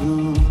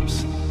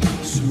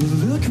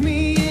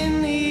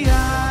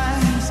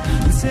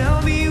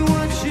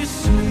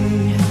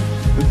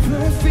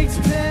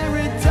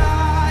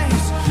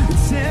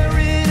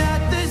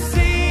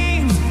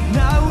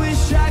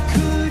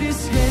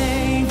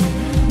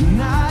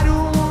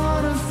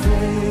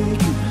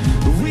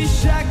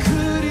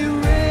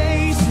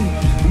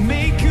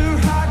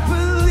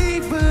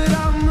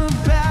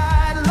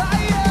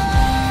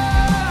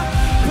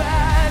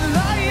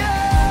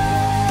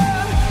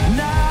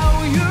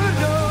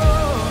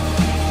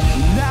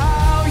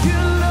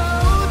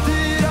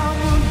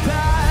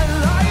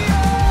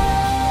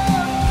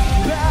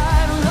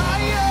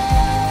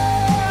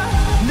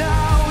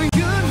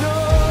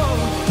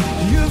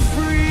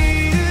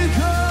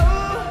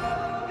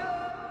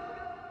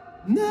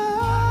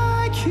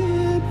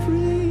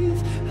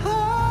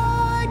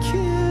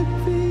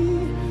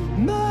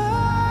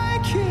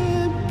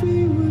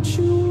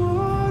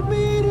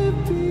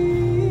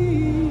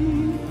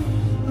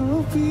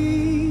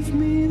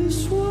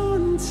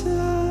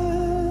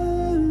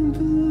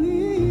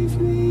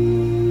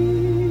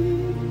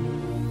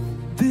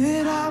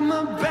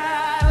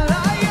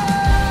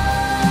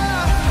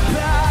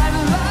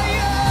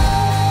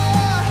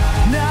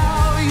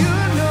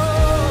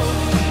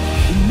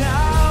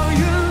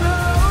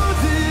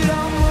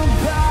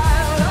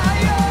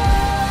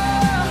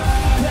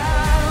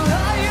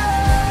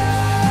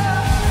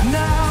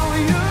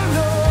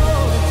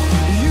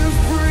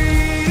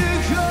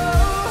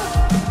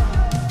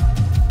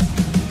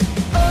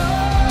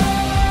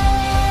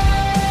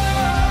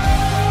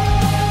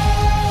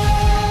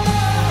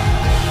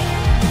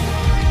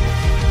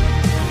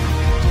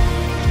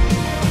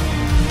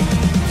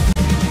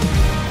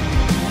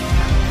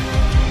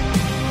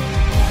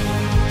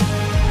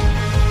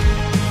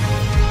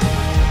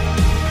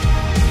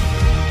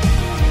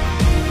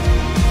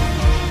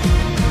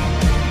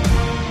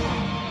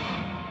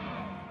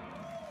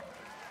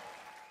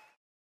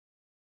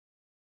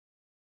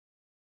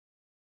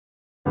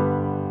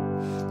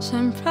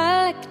 shine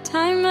bright like a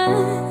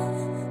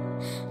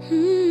diamond.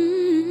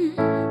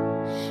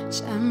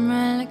 Shine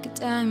bright like a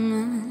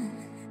diamond.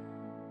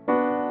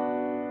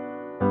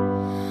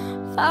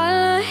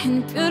 Fire in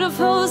a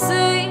beautiful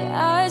sea,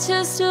 I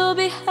just to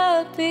be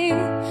happy.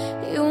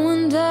 You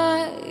and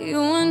I,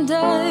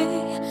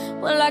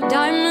 we're like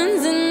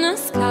diamonds in the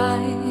sky.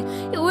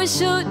 You were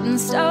shooting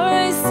star,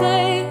 I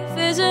say,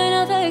 vision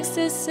of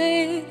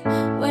ecstasy.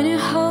 When you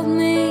hold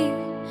me,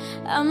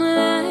 I'm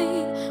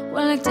alive.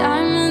 We're like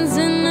diamonds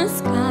in the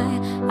sky.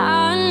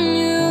 I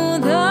knew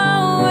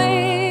the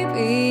way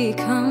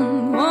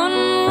become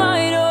one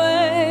right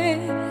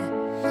away.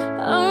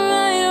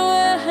 Right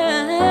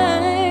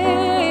away.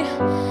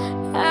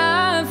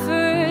 At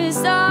first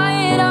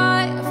sight,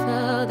 I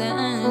felt the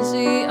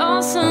energy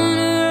of sun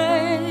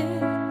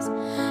rays.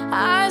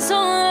 I saw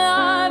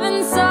love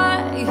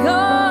inside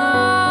your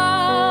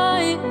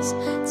eyes.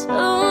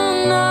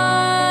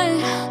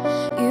 Tonight,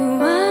 you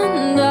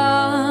and I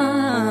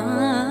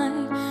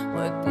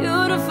were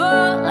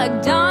beautiful like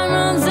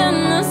diamonds in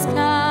the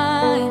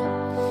sky.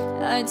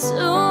 I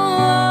too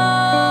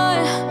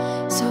are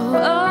so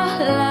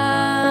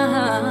alive.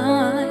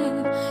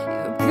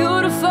 You're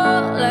beautiful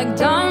like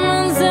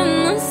diamonds in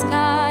the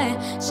sky.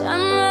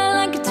 Shine bright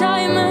like a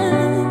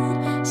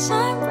diamond.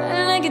 Shine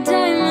bright like a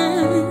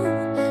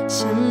diamond.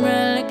 Shine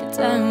bright like a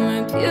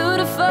diamond.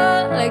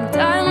 Beautiful like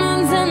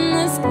diamonds in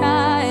the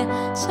sky.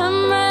 Shine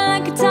bright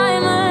like a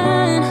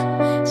diamond.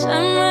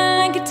 Shine bright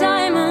like a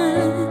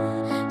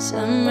diamond.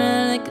 Shine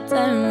bright like a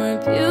diamond.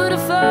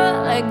 Beautiful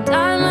like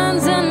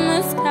diamonds in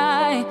the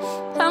sky.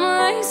 I'm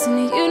racing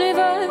the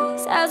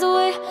universe as a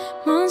way,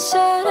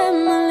 moonshine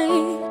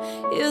Emily.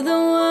 You're the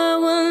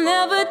one will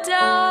never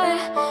die.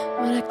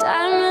 We're like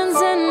diamonds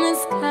in the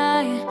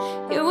sky.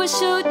 You were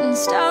shooting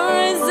star,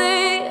 I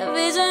see a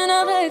vision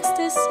of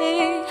ecstasy.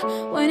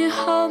 When you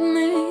hold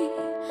me,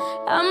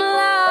 I'm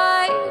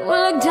alive.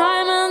 We're like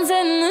diamonds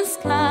in the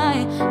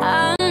sky.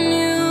 I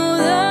knew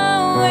the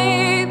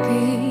way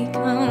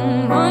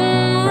become one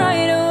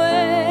right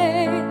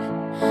away.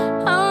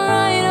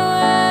 Right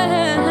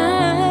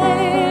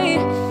away.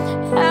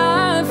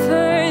 At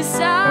first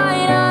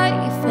sight, I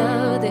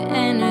felt the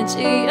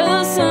energy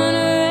of sun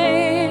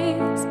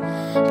rays.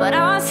 But I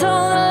saw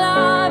the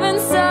love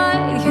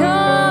inside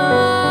your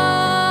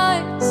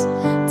eyes.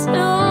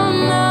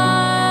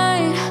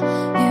 Tonight,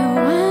 you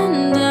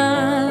and I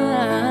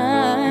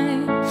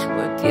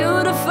were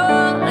beautiful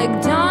like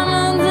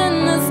diamonds in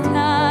the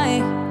sky.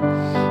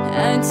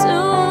 And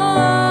too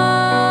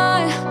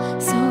are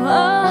so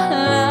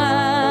alive.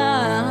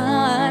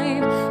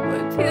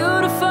 We're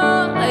beautiful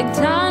like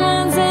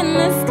diamonds in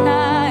the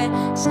sky.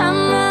 Shine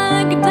bright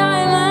like a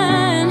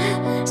diamond.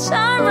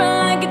 Shine bright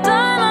like a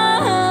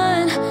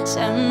diamond.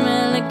 Shine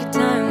bright like a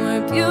diamond.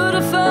 We're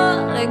beautiful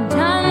like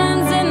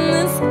diamonds in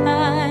the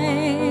sky.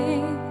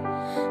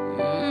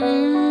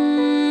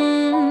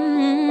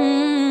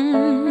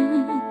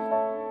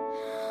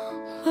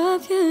 We're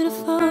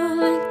beautiful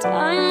like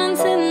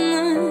diamonds in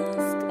the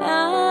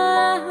sky.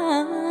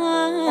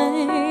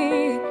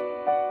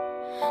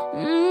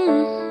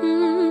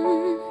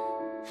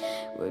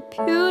 We're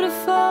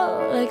beautiful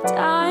like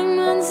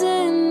diamonds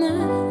in the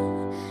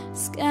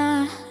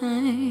sky.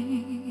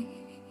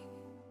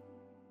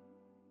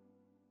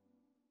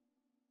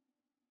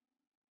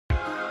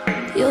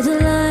 You're the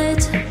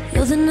light,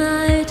 you're the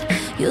night,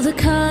 you're the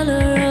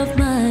color of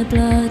my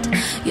blood.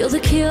 You're the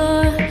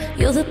cure,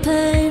 you're the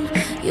pain,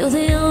 you're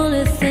the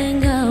only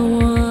thing I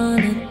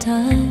wanna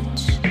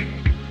touch.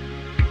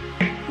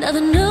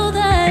 Never knew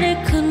that it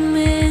could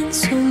mean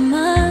so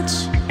much,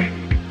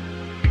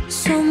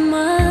 so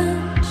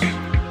much.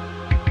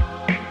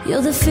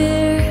 You're the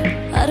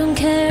fear, I don't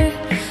care,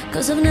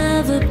 'cause I've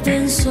never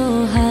been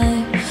so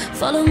high.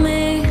 Follow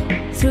me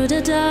through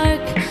the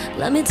dark,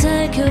 let me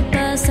take you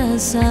past the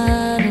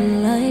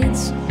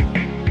satellites.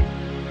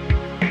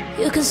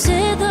 You can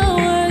see the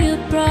world you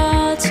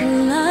brought to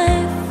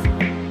life,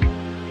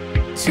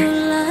 to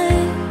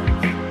life.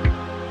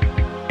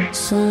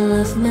 So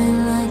love me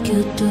like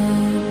you do,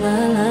 la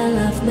la,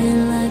 love me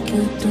like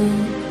you do.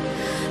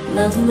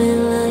 Love me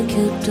like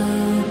you do,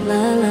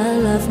 la la,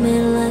 love me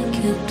like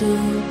you do.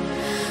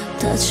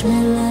 Touch me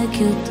like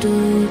you do,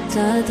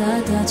 da da,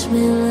 touch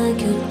me like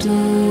you do.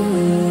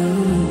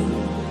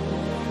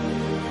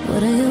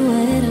 What are you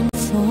waiting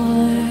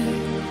for?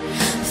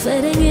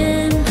 Fading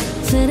in,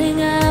 fading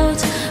out,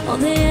 on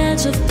the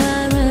edge of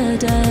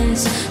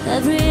paradise.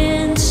 Every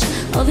inch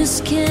of your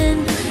skin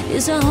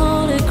is a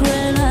holy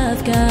grail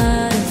I've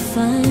gotta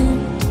find.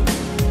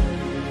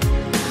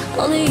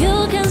 Only you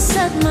can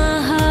set my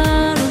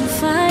heart on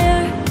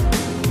fire,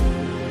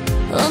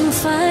 on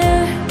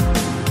fire.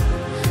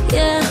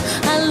 Yeah,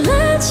 I'll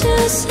let you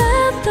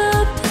set the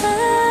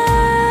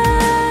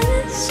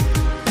pace,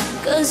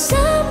 'cause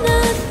I'm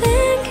not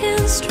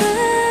thinking straight.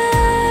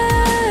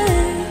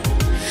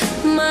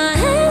 My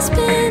head's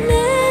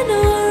spinning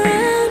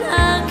around,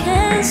 I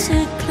can't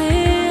see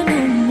clear no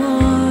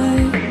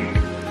more.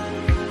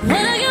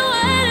 What are you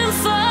waiting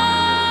for?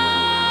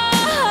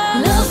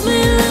 Love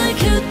me like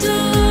you do,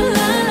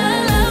 la la,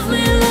 love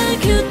me like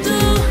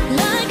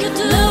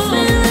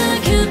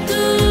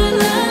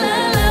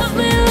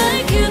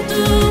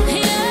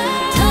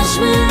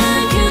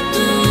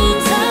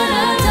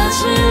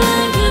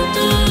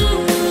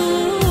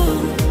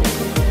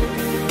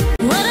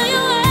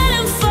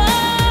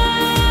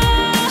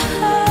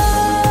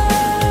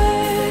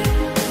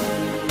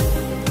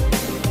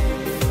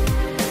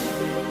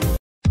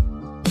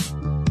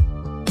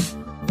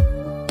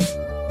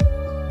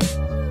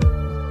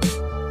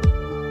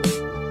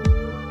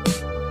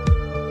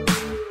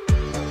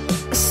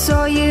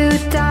you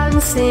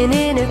dancing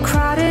in a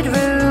crowded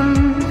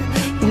room.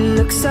 You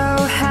look so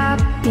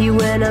happy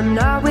when I'm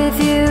not with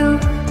you.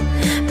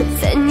 But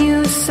then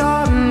you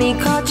saw me,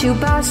 caught you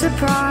by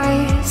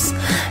surprise.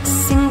 A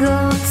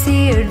single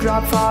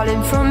teardrop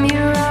falling from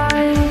your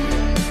eye.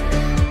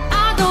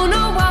 I don't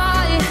know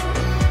why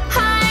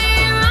I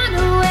ran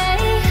away.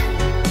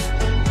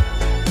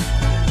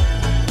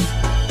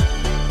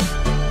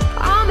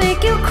 I'll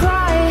make you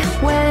cry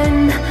when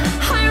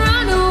I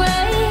run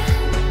away.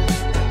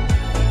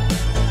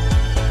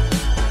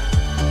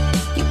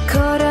 You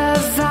could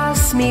have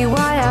asked me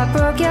why I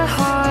broke your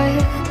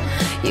heart.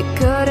 You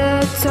could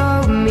have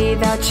told me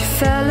that you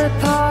fell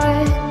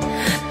apart.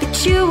 But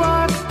you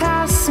walked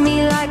past me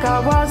like I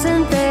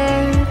wasn't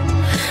there,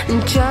 and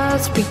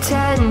just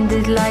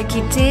pretended like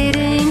you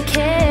didn't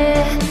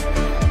care.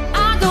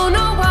 I don't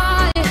know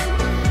why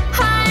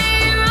I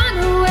ran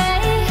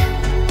away.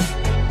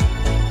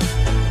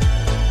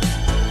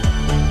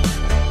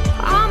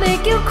 I'll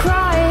make you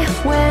cry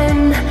when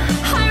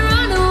I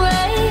run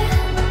away.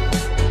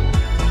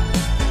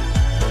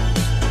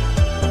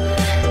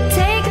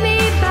 Take me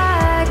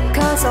back,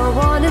 'cause I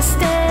wanna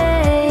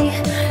stay.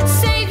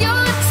 Save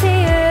your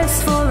tears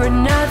for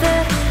another.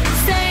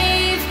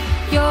 Save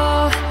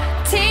your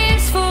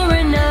tears for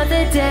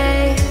another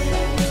day.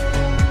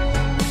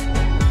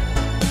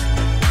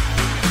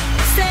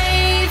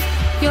 Save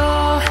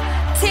your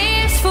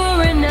tears for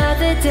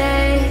another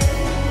day.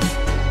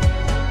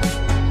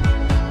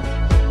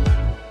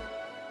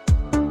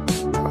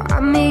 I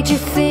made you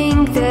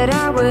think that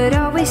I would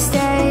always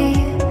stay.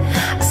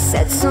 I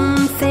said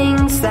some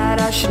things that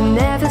I should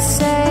never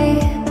say.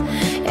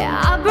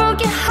 Yeah, I broke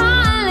your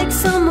heart like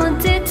someone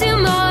did to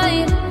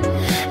mine.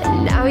 And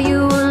now you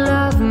will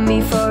love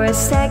me for a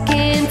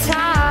second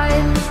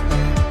time.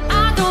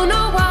 I don't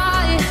know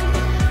why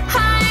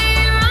I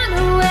ran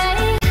away.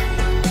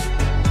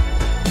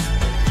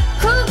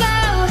 Who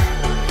girl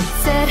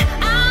said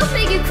I'll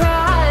make you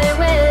cry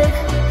when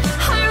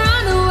I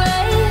run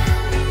away?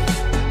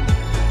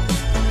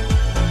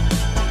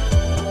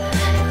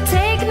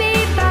 Take me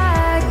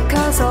back,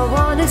 'cause I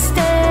wanna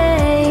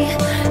stay.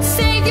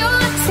 Save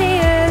your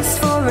tears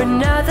for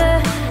another.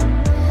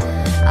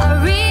 I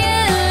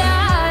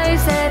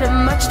realize that I'm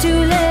much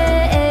too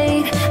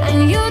late, and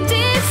you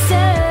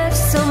deserve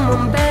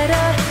someone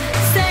better.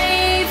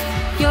 Save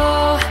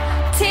your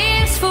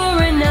tears for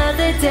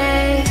another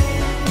day.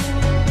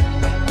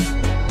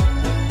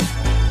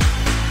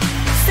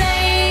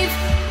 Save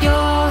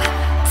your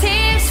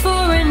tears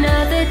for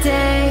another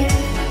day.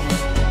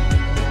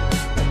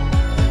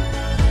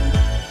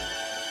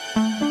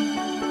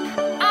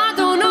 I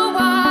don't know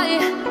why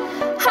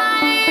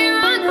I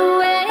run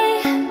away.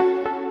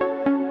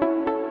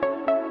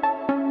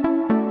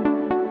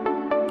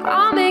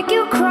 I'll make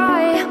you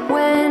cry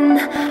when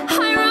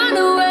I run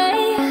away.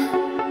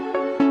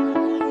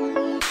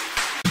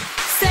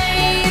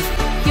 Save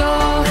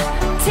your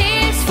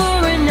tears for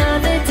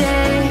another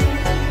day.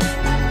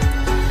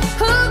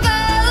 Ooh,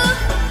 girl,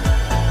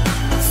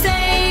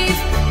 save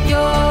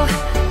your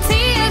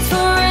tears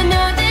for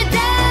another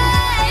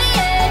day.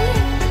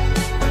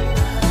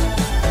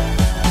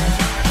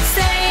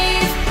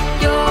 Save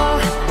your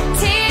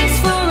tears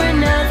for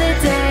another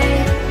day.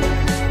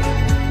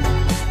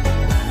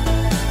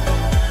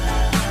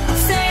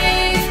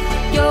 Save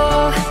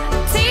your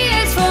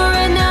tears for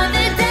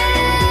another day.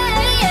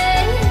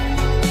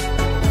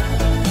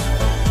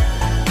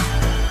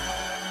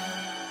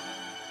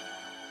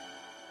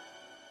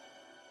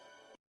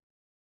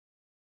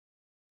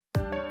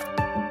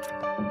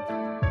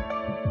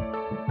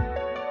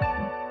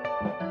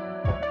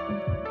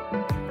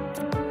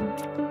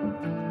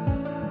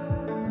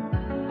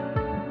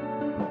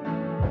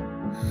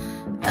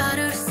 I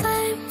do the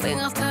same thing.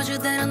 I've told you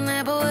that I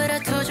never would. I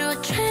told you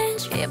I'd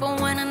change, even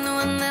when I knew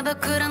I never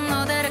could. I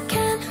know that I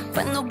can,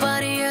 but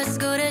nobody as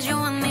good as you.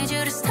 I need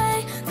you to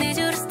stay, need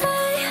you to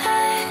stay.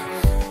 Hey.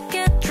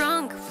 Get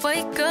drunk,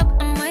 wake up,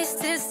 I'm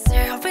wasted.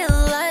 There, I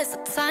realize the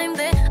time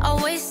that I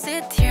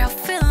wasted here. I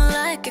feel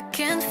like I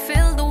can't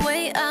feel the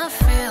way I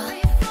feel.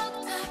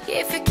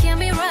 If you keep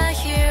me right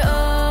here, oh,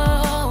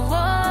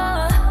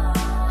 oh,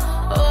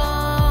 oh,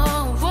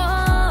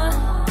 oh,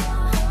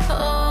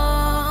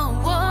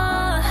 oh,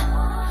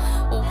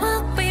 oh.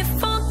 We'll be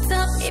fucked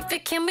up if you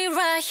keep me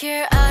right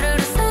here. I do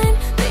the same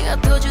thing. I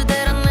told you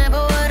that I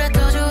never would. I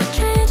told you I'd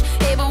change,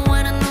 even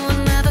when I knew I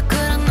never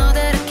could. I know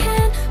that I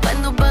can, but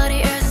nobody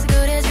else as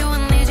good as you. I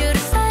need you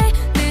to stay,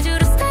 need you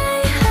to stay.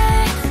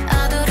 Hey,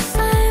 I do the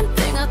same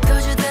thing. I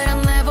told you that I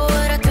never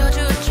would. I told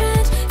you I'd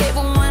change,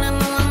 even when I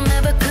knew I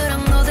never could. I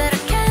know that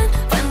I can,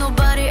 but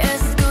nobody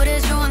else as good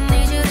as you. I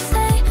need you to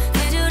stay,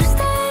 need you to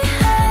stay.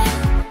 Hey,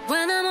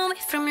 when I'm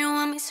away from you,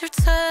 I miss your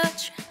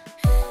touch.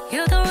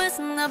 You're the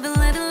reason I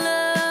believe in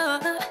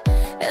love.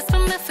 It's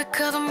been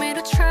difficult for me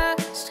to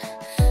trust,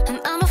 and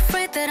I'm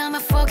afraid that I'ma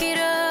fuck it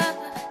up.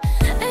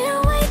 Ain't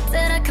no way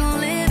that I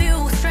can leave you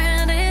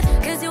stranded,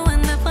 'cause you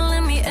end up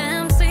leaving me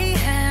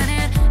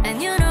empty-handed.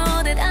 And you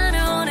know that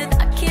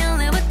I can't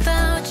live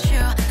without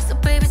you. So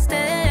baby,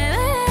 stay.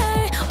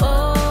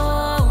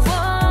 Oh,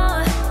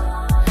 oh,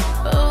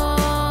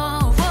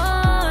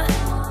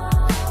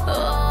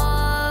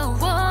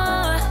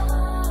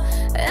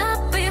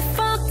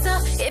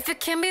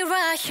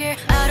 here.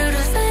 I do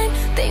the same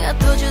thing. I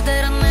told you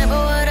that I never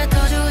would. I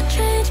told you would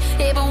change.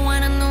 Even when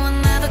I knew I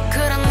never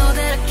could, I know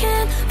that I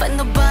can't find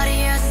nobody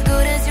as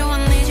good as you. I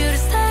need you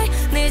to stay,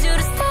 need you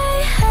to stay.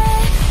 Hey,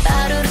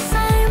 I do the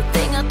same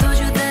thing. I told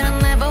you that I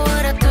never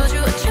would. I told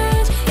you would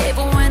change.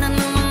 Even when I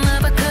knew I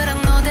never could, I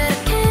know that I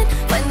can't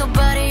find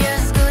nobody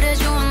as good as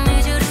you. I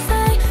need you to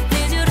stay,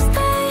 need you to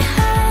stay.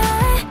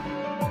 Hey.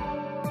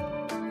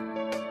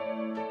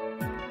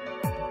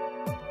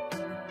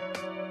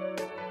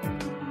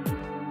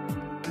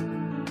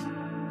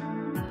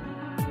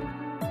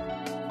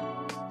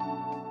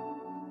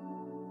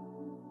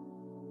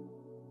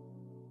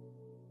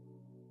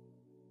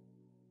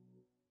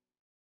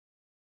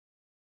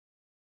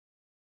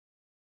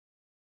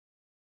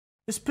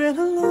 It's been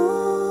a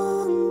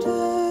long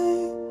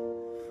day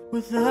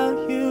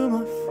without you,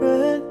 my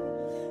friend,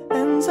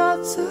 and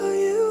I'll tell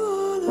you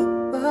all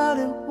about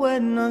it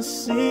when I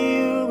see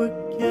you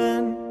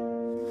again.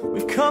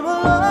 We've come a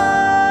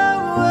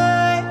long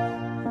way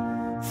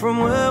from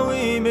where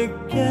we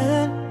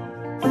began,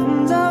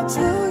 and I'll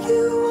tell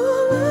you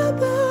all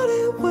about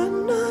it when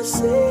I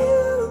see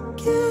you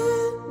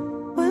again.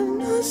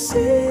 When I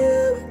see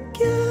you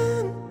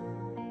again.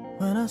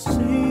 When I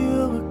see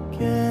you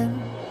again.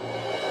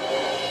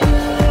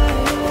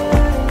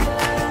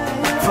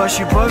 First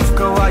you both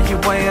go out your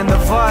way and the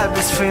vibe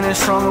is feeling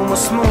strong and we're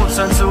small.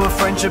 Turn to a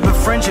friendship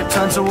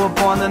turn to a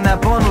bond, and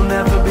that bond will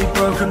never be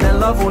broken. That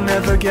love will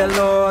never get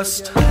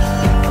lost.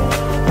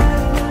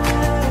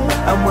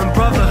 And when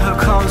brotherhood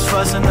comes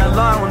first, and that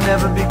line will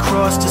never be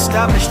crossed.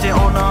 Established it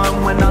on our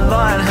own when that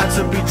line had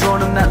to be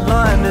drawn, and that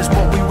line is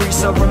what we reach.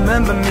 So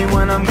remember me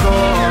when I'm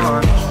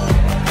gone.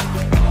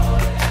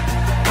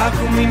 How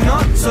can we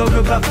not talk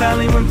about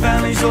family when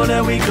family's all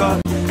that we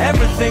got?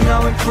 Everything I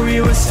went through,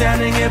 you were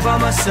standing here by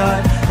my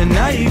side, and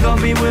now you gon'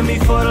 be with me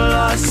for the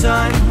last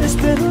time. It's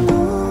been a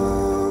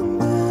long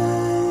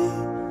day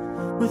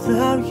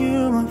without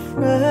you, my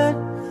friend,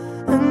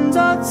 and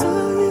I'll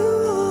tell you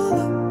all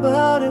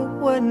about it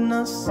when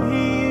I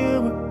see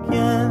you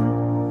again.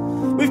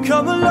 We've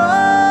come a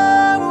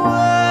long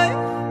way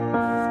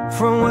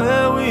from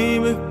where we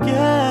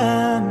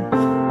began,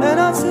 and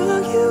I'll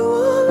tell you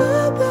all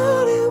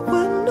about it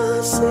when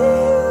I see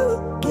you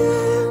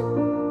again.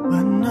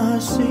 When I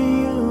see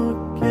you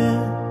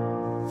again.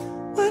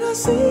 When I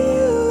see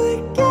you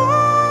again.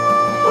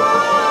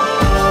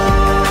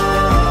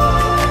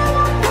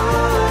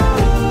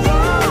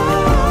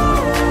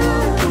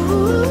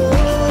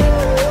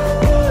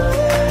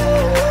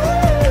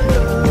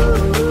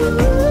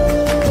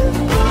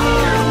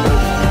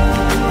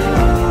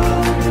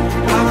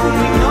 How can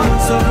we not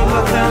talk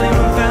about family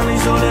when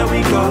family's all that we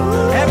got?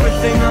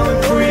 Everything I went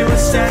through, you were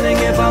standing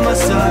here by my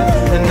side,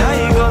 and now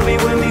you gon' be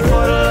with me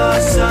for the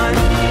last time.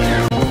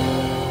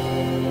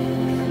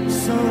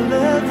 So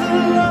let the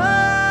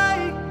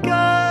light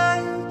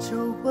guide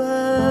your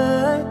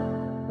way.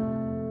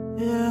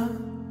 Yeah.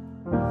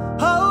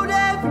 Hold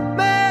every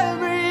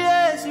memory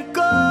as you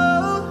go,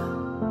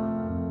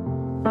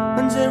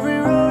 and every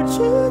road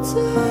you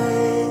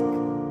take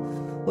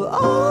will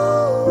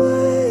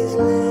always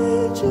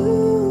lead you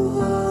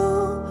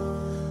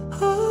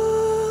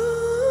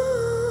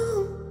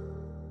home.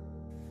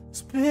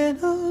 It's been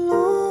a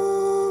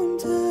long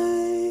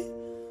day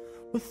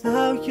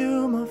without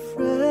you, my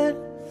friend,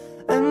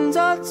 and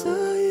I'll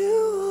tell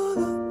you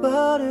all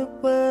about it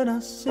when I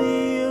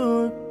see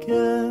you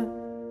again.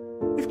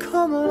 We've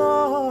come a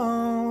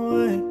long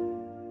way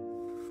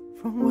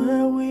from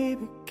where we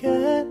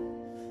began,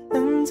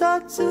 and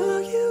I'll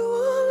tell you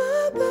all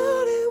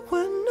about it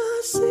when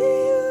I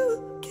see you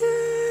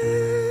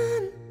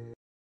again.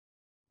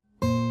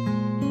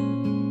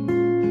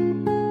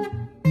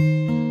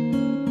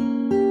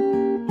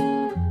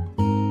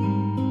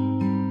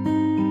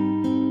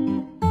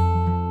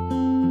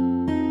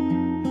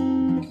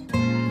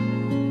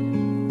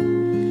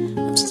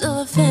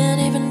 Fan,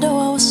 even though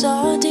I was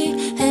salty.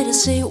 Hate to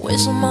see you with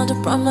someone to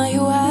prom, now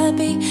you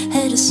happy.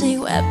 Hate to see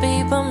you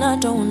happy, but I'm not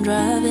the one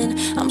driving.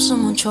 I'm so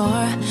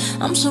mature,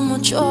 I'm so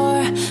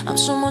mature, I'm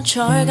so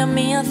mature. Got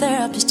me a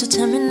therapist to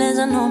 10 minutes.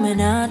 I know,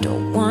 man, I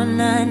don't want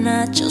nine,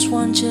 I just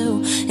want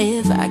you.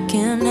 If I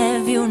can't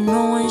have you,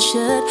 no one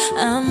should.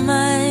 I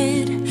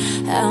might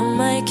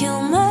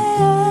kill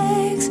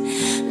my ex.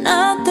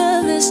 Not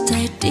the best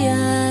idea.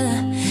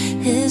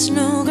 His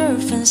new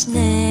girlfriend's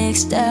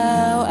next.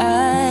 How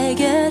I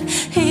get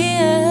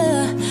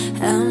here,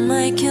 I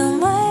might kill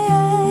my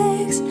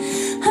ex.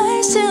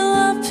 I still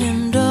love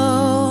him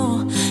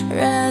though.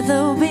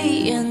 Rather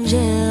be in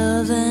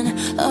jail than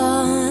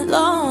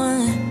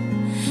alone.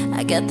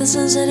 I get the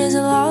sense that it's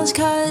a lost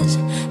cause.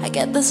 I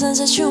get the sense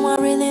that you might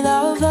really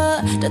love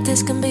her. That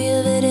this can be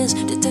evidence,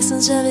 the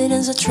distance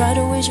evidence. I try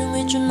to reach you,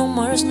 no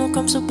more, no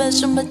comes to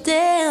passion. But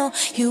damn,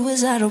 you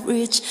was out of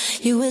reach.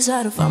 You was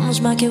out of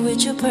almost market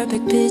with your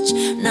perfect pitch.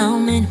 Now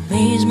I'm in a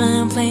maze, man,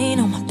 I'm playing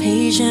on my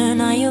page. confusion.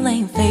 Now you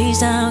laying face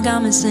down,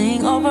 got me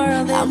sing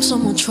over this. I'm so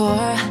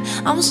mature,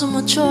 I'm so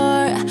mature,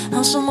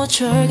 I'm so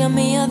mature. Got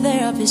me a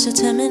therapist for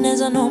 10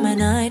 minutes. I know,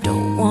 man, I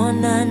don't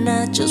want none,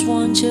 I just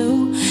want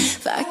you.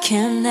 If I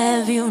can't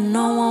have you,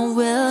 no one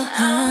will.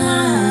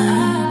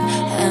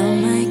 I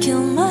might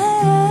kill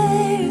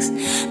my ex,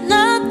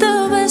 not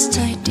the best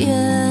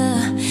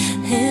idea.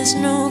 His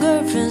new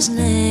girlfriend's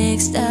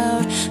next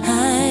out,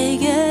 I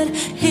get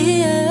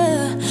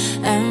here.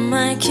 I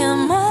might kill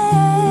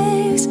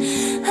my ex,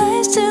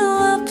 I still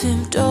love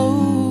him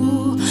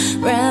though.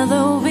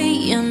 Rather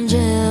be in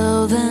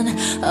jail than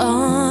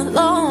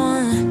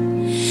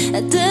alone.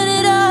 I did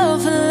it all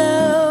for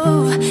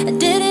love, I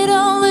did it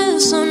all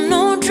this on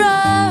no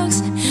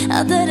drugs.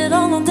 I did it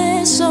all on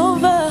this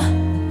over,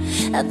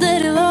 I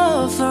did it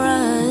all for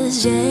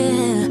us,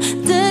 yeah.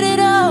 Did it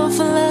all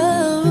for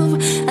love,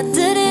 I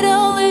did it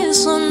all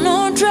this on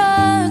no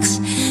drugs.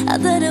 I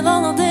did it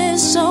all on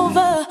this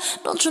over.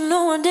 Don't you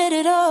know I did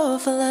it all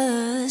for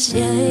us,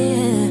 yeah,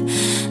 yeah.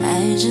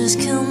 I just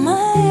killed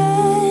my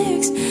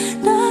ex,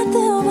 not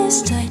the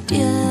best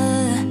idea.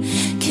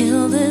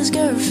 Kill this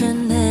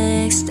girlfriend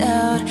next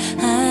out,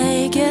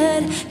 I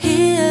get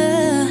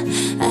here.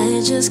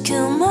 I just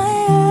killed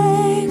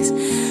my ex,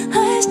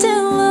 I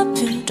still love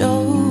him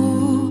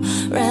though.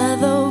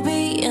 Rather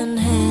be in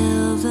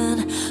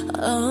heaven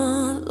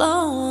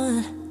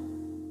alone.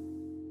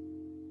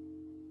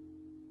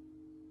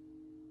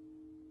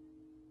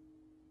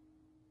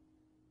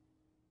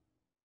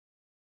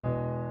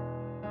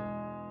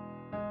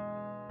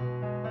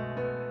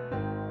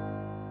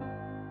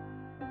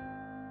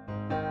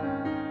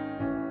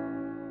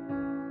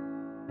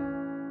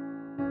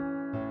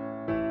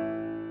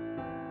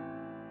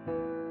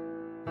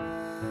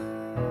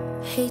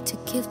 Hate to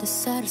give the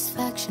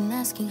satisfaction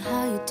asking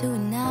how you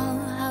doing now.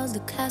 How's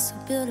the castle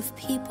built of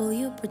people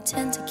you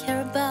pretend to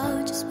care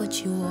about? Just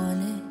what you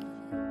wanted.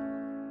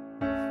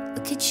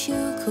 Look at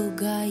you, cool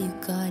guy, you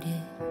got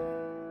it.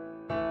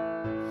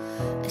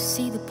 I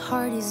see the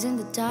parties and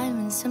the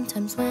diamonds.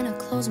 Sometimes when I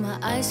close my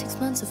eyes, 6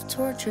 months of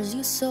tortures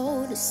you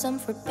sold to some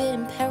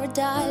forbidden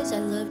paradise. I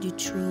loved you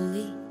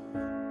truly.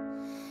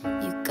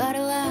 You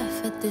gotta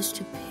laugh at this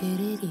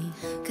stupidity,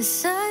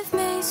 'cause I've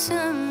made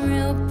some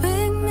real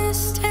big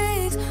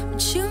mistakes,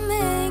 but you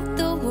make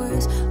the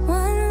worst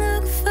one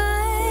look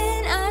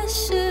fine. I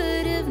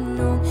should have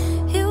known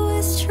it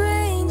was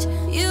strange.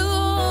 You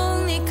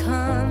only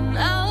come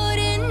out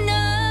at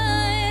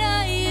night.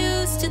 I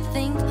used to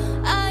think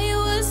I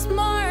was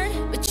smart,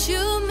 but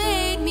you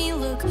made me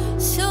look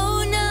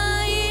so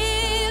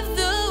naive.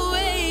 The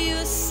way you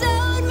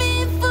sold me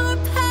for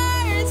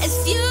parts as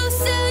you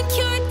sunk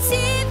your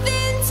teeth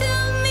into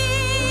me.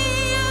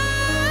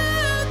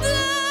 Oh,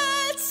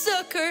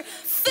 bloodsucker,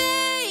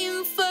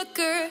 fame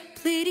fucker,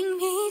 bleeding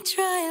me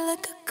dry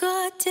like a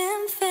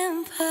goddamn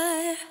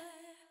vampire.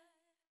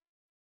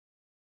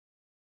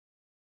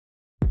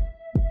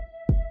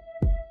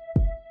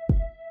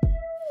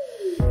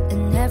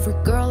 And every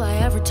girl I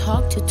ever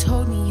talked to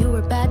told me you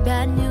were bad,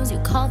 bad news. You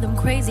call them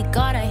crazy,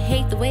 God, I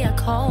hate the way I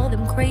call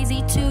them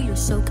crazy too.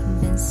 You're so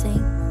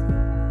convincing.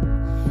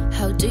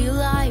 How do you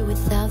lie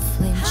without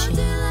flinching?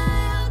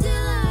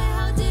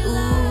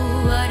 Ooh,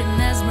 what a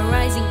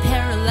mesmerizing,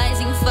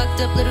 paralyzing, fucked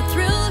up little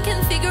thrill.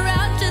 Can't figure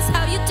out just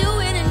how you do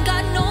it, and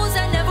God knows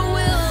I never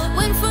will.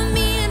 Went for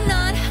me and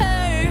not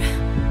her,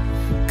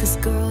 'cause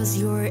girls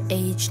your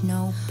age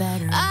know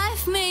better.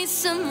 I've made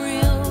some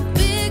real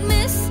big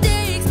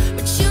mistakes,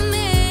 but you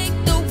make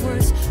the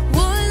worst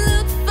one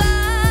look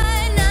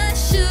fine. I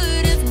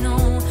should have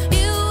known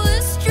it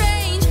was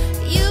strange.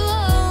 You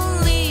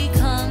only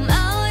come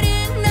out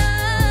at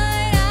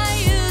night. I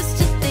used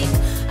to think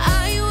I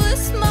was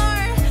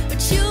smart,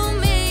 but you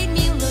made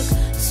me look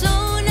so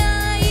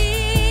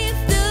naive.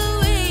 The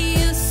way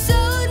you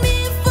sold me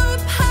for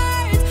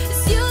parts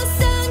as you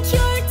sunk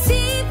your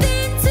teeth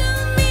into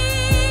me.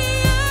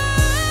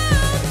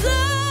 Oh,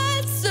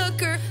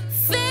 bloodsucker,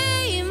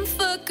 fame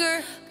fucker,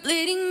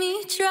 bleeding me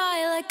dry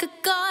like a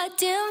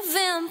goddamn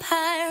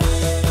vampire.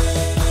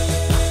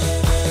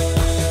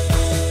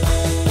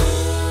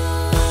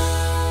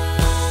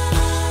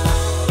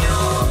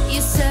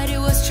 You said it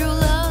was true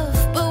love,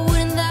 but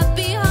wouldn't that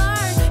be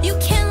hard? You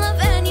can't love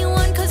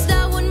anyone, 'cause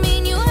that would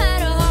mean you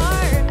had a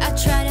heart. I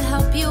try to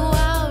help you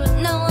out,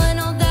 now I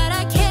know that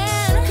I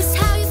can, 'cause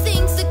how you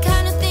think's the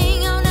kind of thing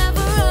I'll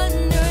never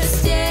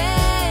understand.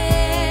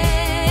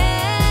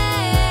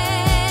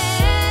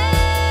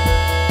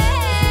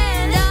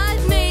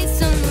 I've made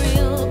some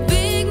real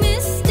big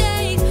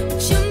mistakes,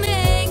 but you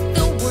make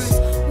the worst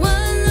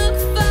one look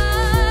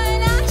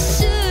fine. I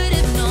should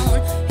have known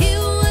it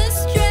was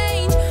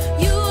strange.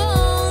 You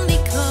only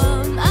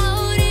come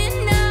out at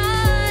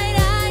night.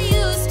 I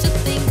used to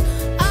think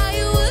I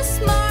was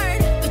smart,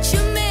 but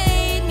you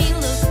made me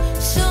look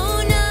so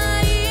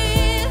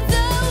naive.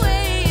 The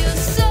way you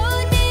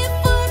sold me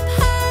for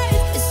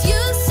parts as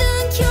you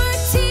sunk your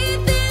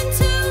teeth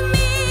into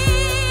me.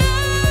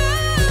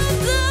 Oh,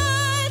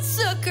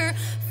 bloodsucker,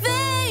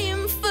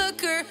 fame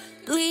fucker,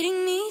 bleeding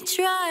me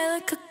dry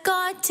like a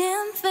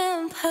goddamn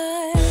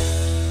vampire.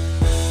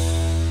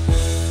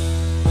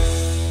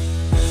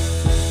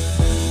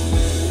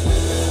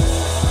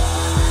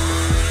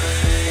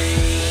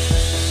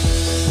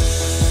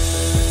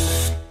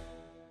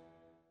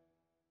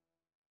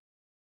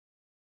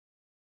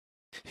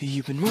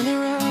 You've been running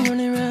around,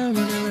 running around,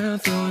 running around,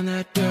 throwing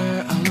that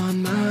dirt all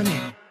on my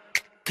name.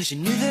 Cause you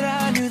knew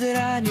that I knew that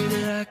I knew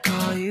that I'd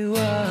call you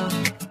up.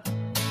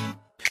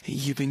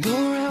 You've been go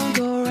around,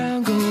 go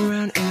around, go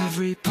around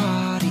every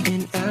party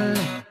in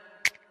LA.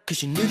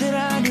 Cause you knew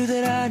that I knew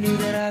that I knew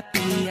that I'd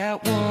be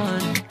at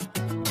one.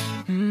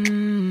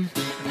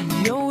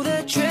 I know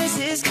that dress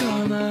is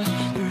karma,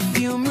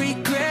 perfume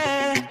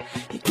regret.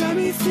 You got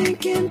me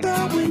thinking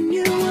about when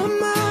you were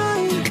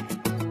mine.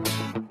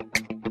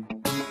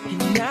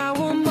 And now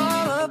I'm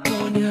all up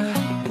on ya,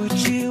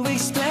 what you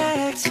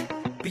expect?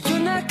 But you're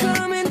not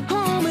coming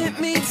home with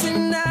me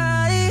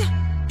tonight.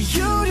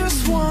 You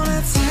just want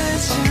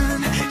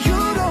attention, you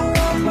don't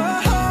want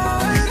my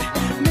heart.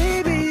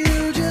 Maybe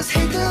you just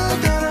hate the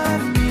thought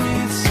of me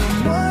with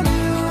someone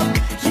new.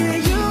 Yeah,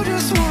 you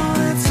just want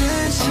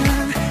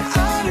attention,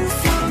 I do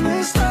from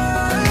the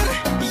start.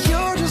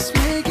 You're just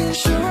making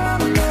sure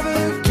I'm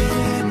never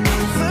getting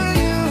over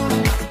you.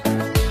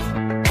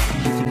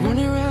 You've been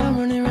running around,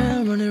 running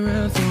around, running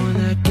around, throwing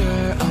that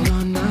dirt all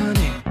on my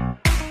name.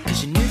 Cause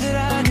you knew that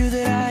I knew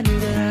that I knew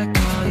that I'd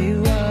call you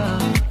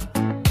up.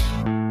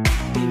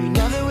 Baby,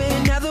 now that we're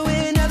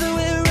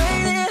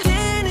right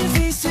standing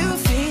face to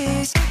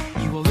face,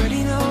 you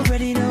already know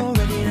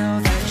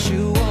that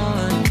you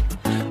won.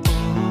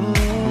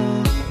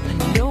 Oh, I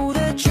know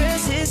that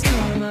dress is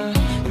karma,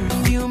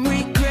 perfume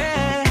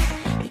regret.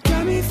 You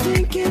got me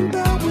thinking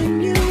about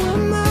when you were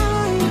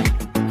mine.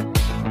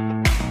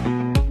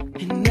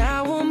 And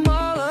now I'm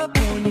all up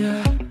on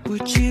ya,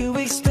 what you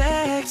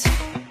expect?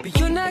 But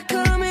you're not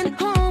coming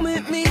home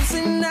with me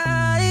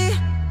tonight.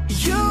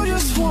 You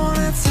just want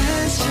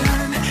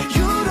attention,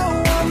 you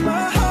don't want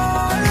my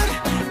heart.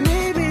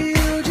 Maybe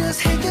you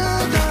just hate the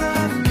thought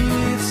of me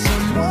with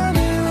someone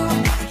new.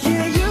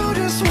 Yeah, you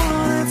just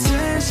want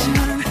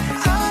attention,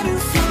 I do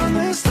from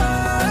the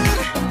start.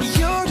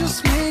 You're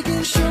just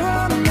making sure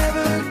I'm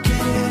never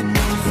getting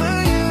over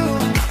you.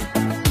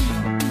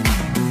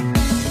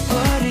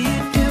 What are you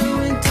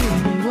doing to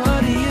me?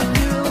 What are you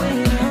doing?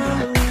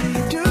 What are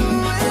you doing?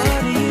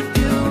 What are you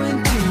doing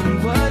to me?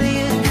 What are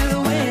you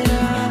doing?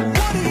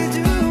 What are you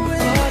doing?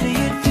 What are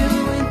you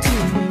doing to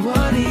me?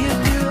 What are you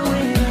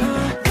doing?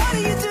 What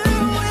are you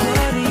doing?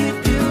 What are you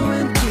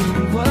doing to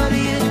me? What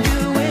are you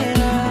doing?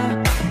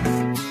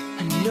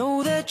 I know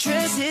that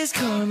dress is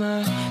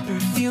karma,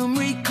 perfume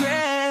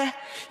regret.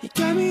 You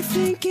got me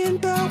thinking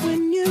about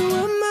when you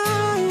were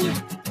mine.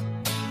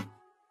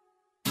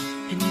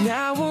 And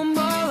now I'm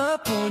all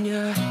up on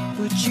ya,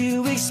 what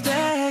you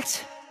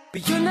expect?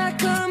 But you're not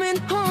coming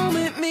home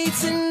with me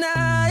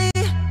tonight.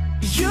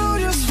 You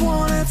just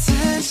want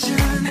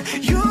attention,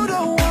 you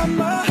don't want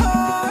my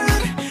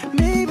heart.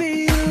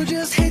 Maybe you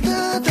just hate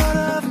the thought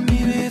of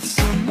me with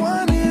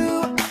someone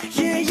new.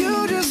 Yeah,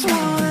 you just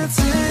want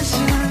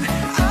attention,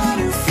 I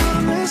do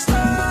from the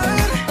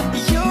start.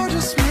 You're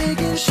just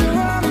making sure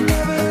I'm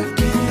never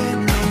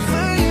getting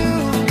over you.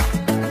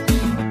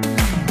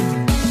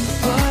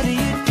 What are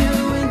you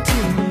doing to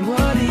me?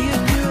 What are you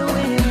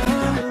doing?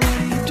 What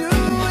are you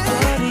doing?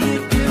 What are you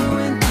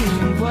doing to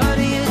me? What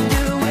are you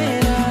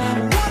doing?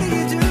 What are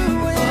you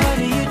doing? What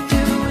are you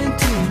doing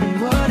to me?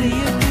 What are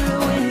you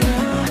doing?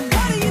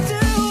 What are you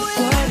doing?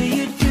 What are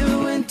you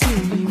doing to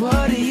me?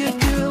 What are you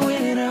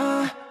doing?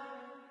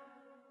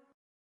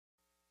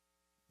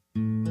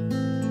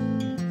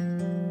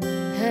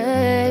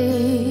 Hey,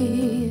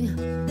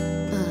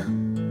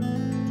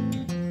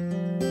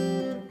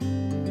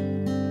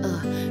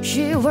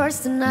 she works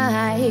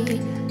tonight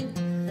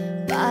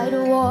by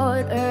the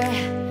water.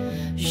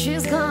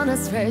 She's gonna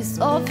stray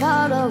so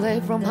far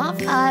away from her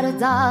father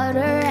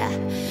daughter.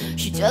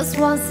 She just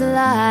wants a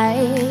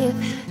life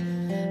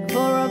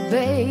for a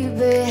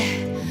baby.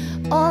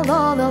 All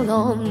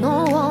alone,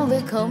 no one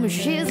will come.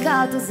 She's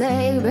got to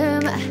save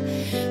him.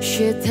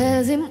 She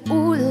tells him,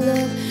 ooh,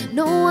 love,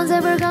 no one's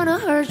ever gonna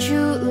hurt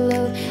you,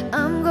 love.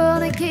 I'm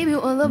gonna give you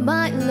all of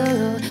my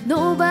love.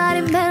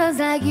 Nobody matters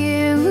like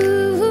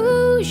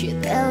you. She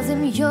tells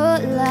him, your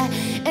life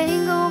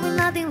ain't gonna be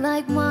nothing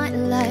like my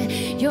life.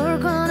 You're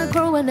gonna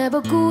grow and have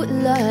a good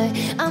life.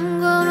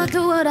 I'm gonna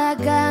do what I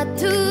got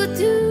to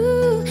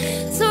do.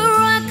 So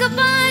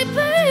rock-a-bye,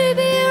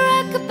 baby,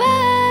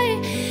 rock-a-bye.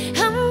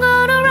 I'm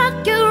gonna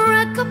rock you,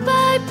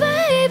 rock-a-bye,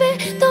 baby.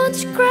 Don't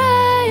you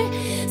cry.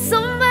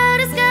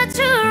 Somebody's got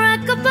you,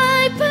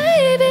 rock-a-bye,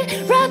 baby,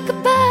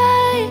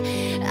 rock-a-bye.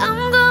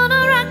 I'm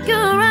gonna rock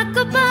you,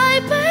 rock-a-bye,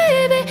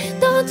 baby.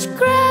 Don't you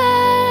cry.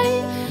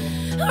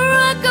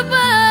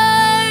 Rock-a-bye,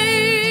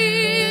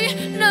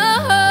 no,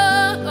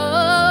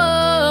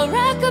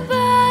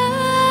 rock-a-bye,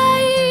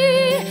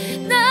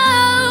 no.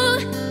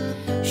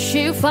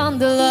 She found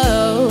the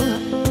love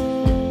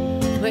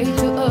way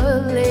too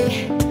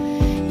early.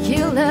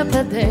 You left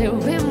her there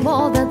with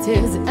more than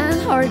tears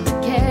and hard to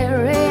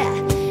carry.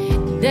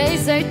 They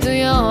say too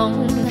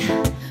young,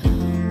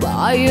 what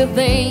are you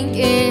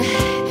thinking?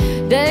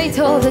 They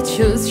told the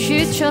truth,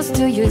 she chose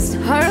to use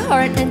her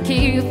heart and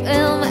keep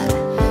him.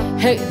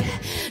 Hey,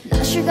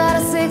 now she got a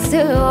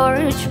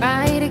 6-year-old,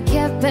 trying to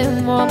keep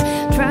him warm,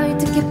 trying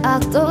to keep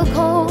out the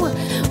cold.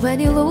 When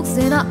he looks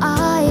in her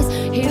eyes,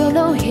 he don't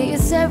know he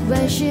said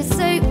when she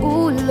say,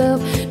 ooh,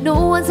 love,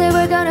 no one's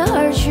ever gonna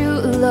hurt you,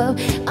 love.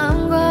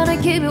 I'm gonna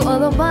give you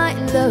all of my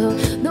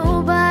love.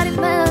 Nobody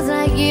smells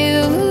like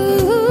you.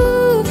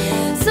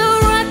 So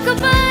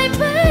rock-a-bye,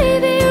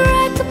 baby,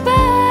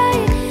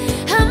 rock-a-bye.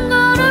 I'm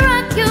gonna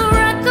rock you,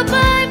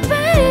 rock-a-bye,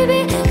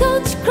 baby.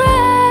 Don't you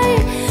cry.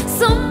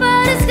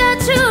 Somebody's got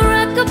you,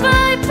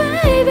 rock-a-bye,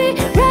 baby,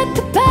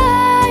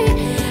 rock-a-bye.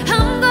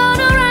 I'm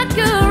gonna rock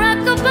you,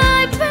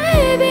 rock-a-bye,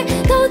 baby.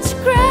 Don't you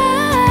cry.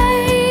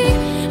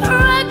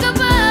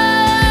 Rock-a-bye,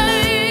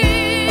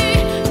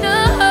 no,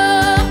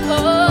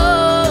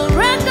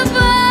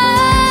 rock-a-bye,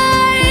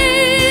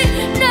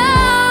 no,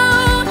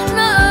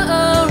 no,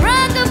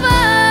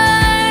 rock-a-bye,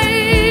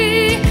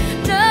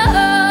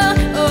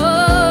 no,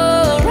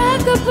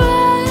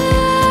 rock-a-bye.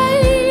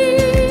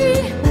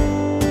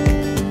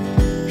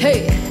 Hey,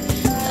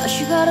 now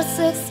she got a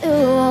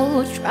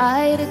 6-year-old,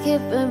 try to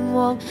keep him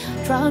warm,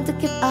 trying to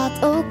keep out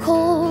the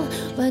cold.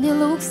 When he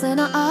looks in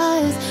her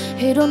eyes,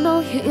 he don't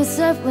know he is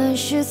safe when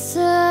she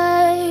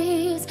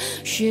says,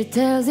 she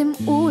tells him,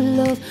 ooh,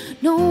 love,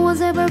 no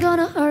one's ever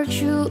gonna hurt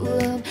you,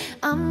 love.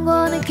 I'm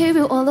gonna give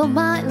you all of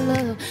my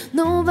love.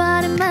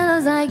 Nobody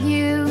matters like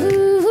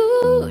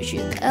you. She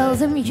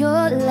tells him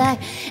your life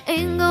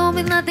ain't gonna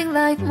be nothing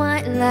like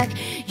my life.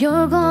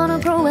 You're gonna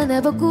grow and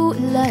have a good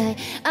life.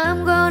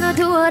 I'm gonna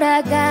do what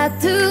I got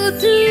to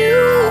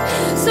do.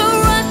 So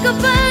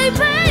rock-a-bye,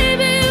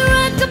 baby,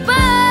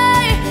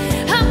 rock-a-bye.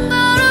 I'm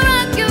gonna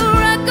rock you,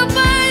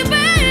 rock-a-bye,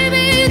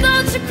 baby.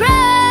 Don't you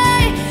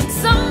cry.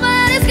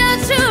 Somebody's got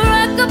you,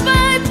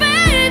 rock-a-bye,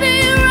 baby,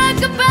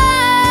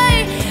 rock-a-bye.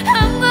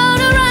 I'm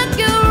gonna rock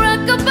you,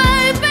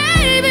 rock-a-bye,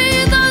 baby.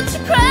 Don't you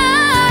cry.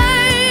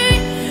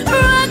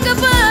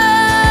 Rock-a-bye,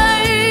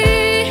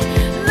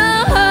 no,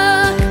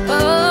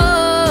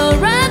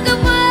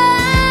 rock-a-bye,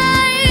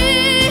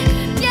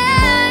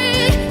 yeah,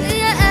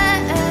 yeah.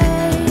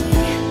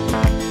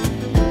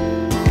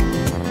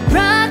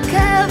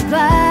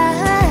 Rock-a-bye,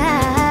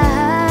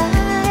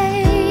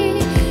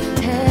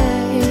 hey.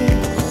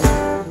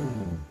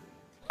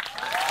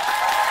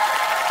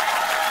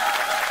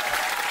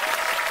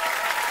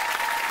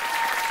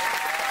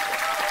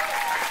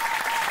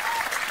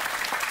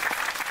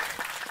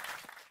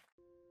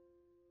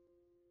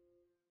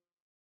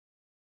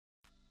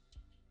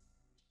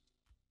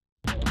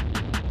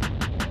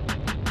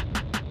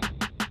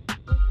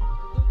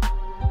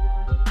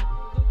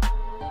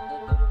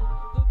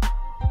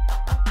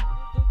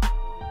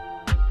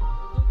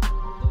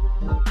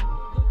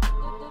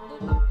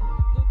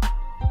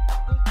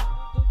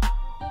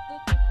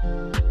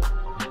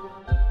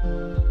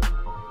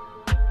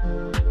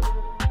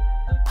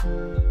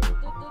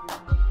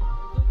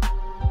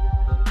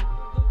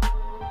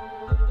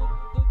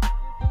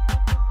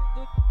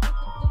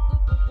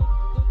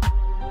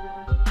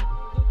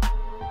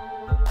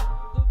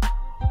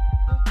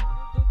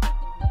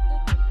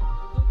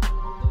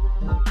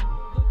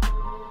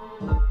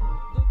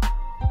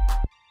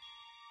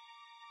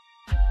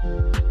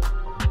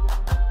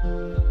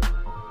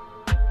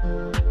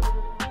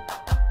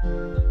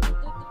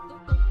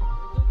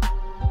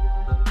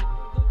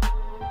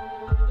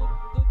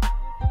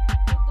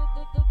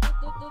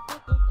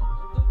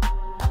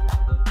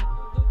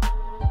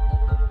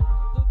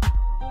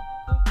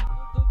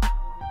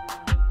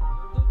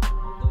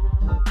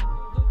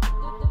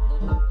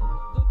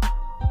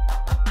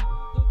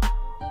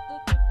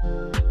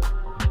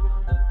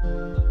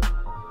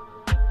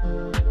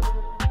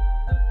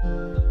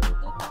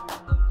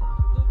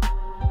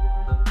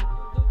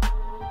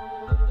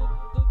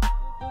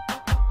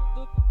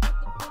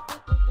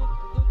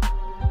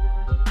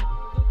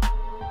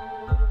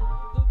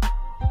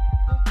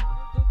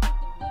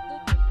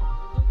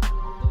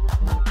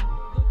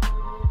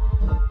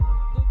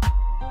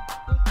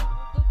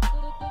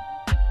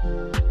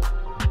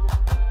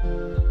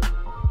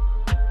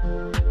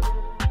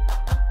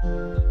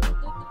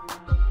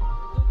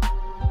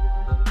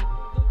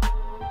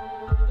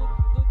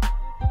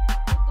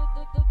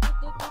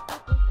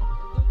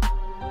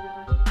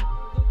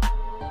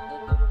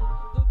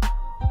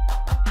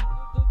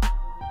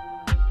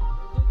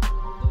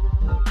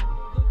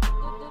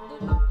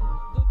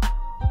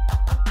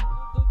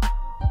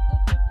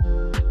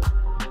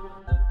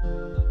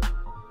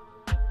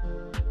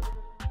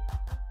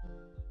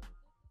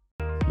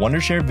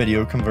 Wondershare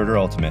Video Converter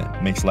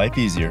Ultimate makes life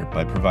easier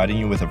by providing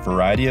you with a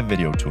variety of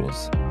video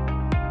tools.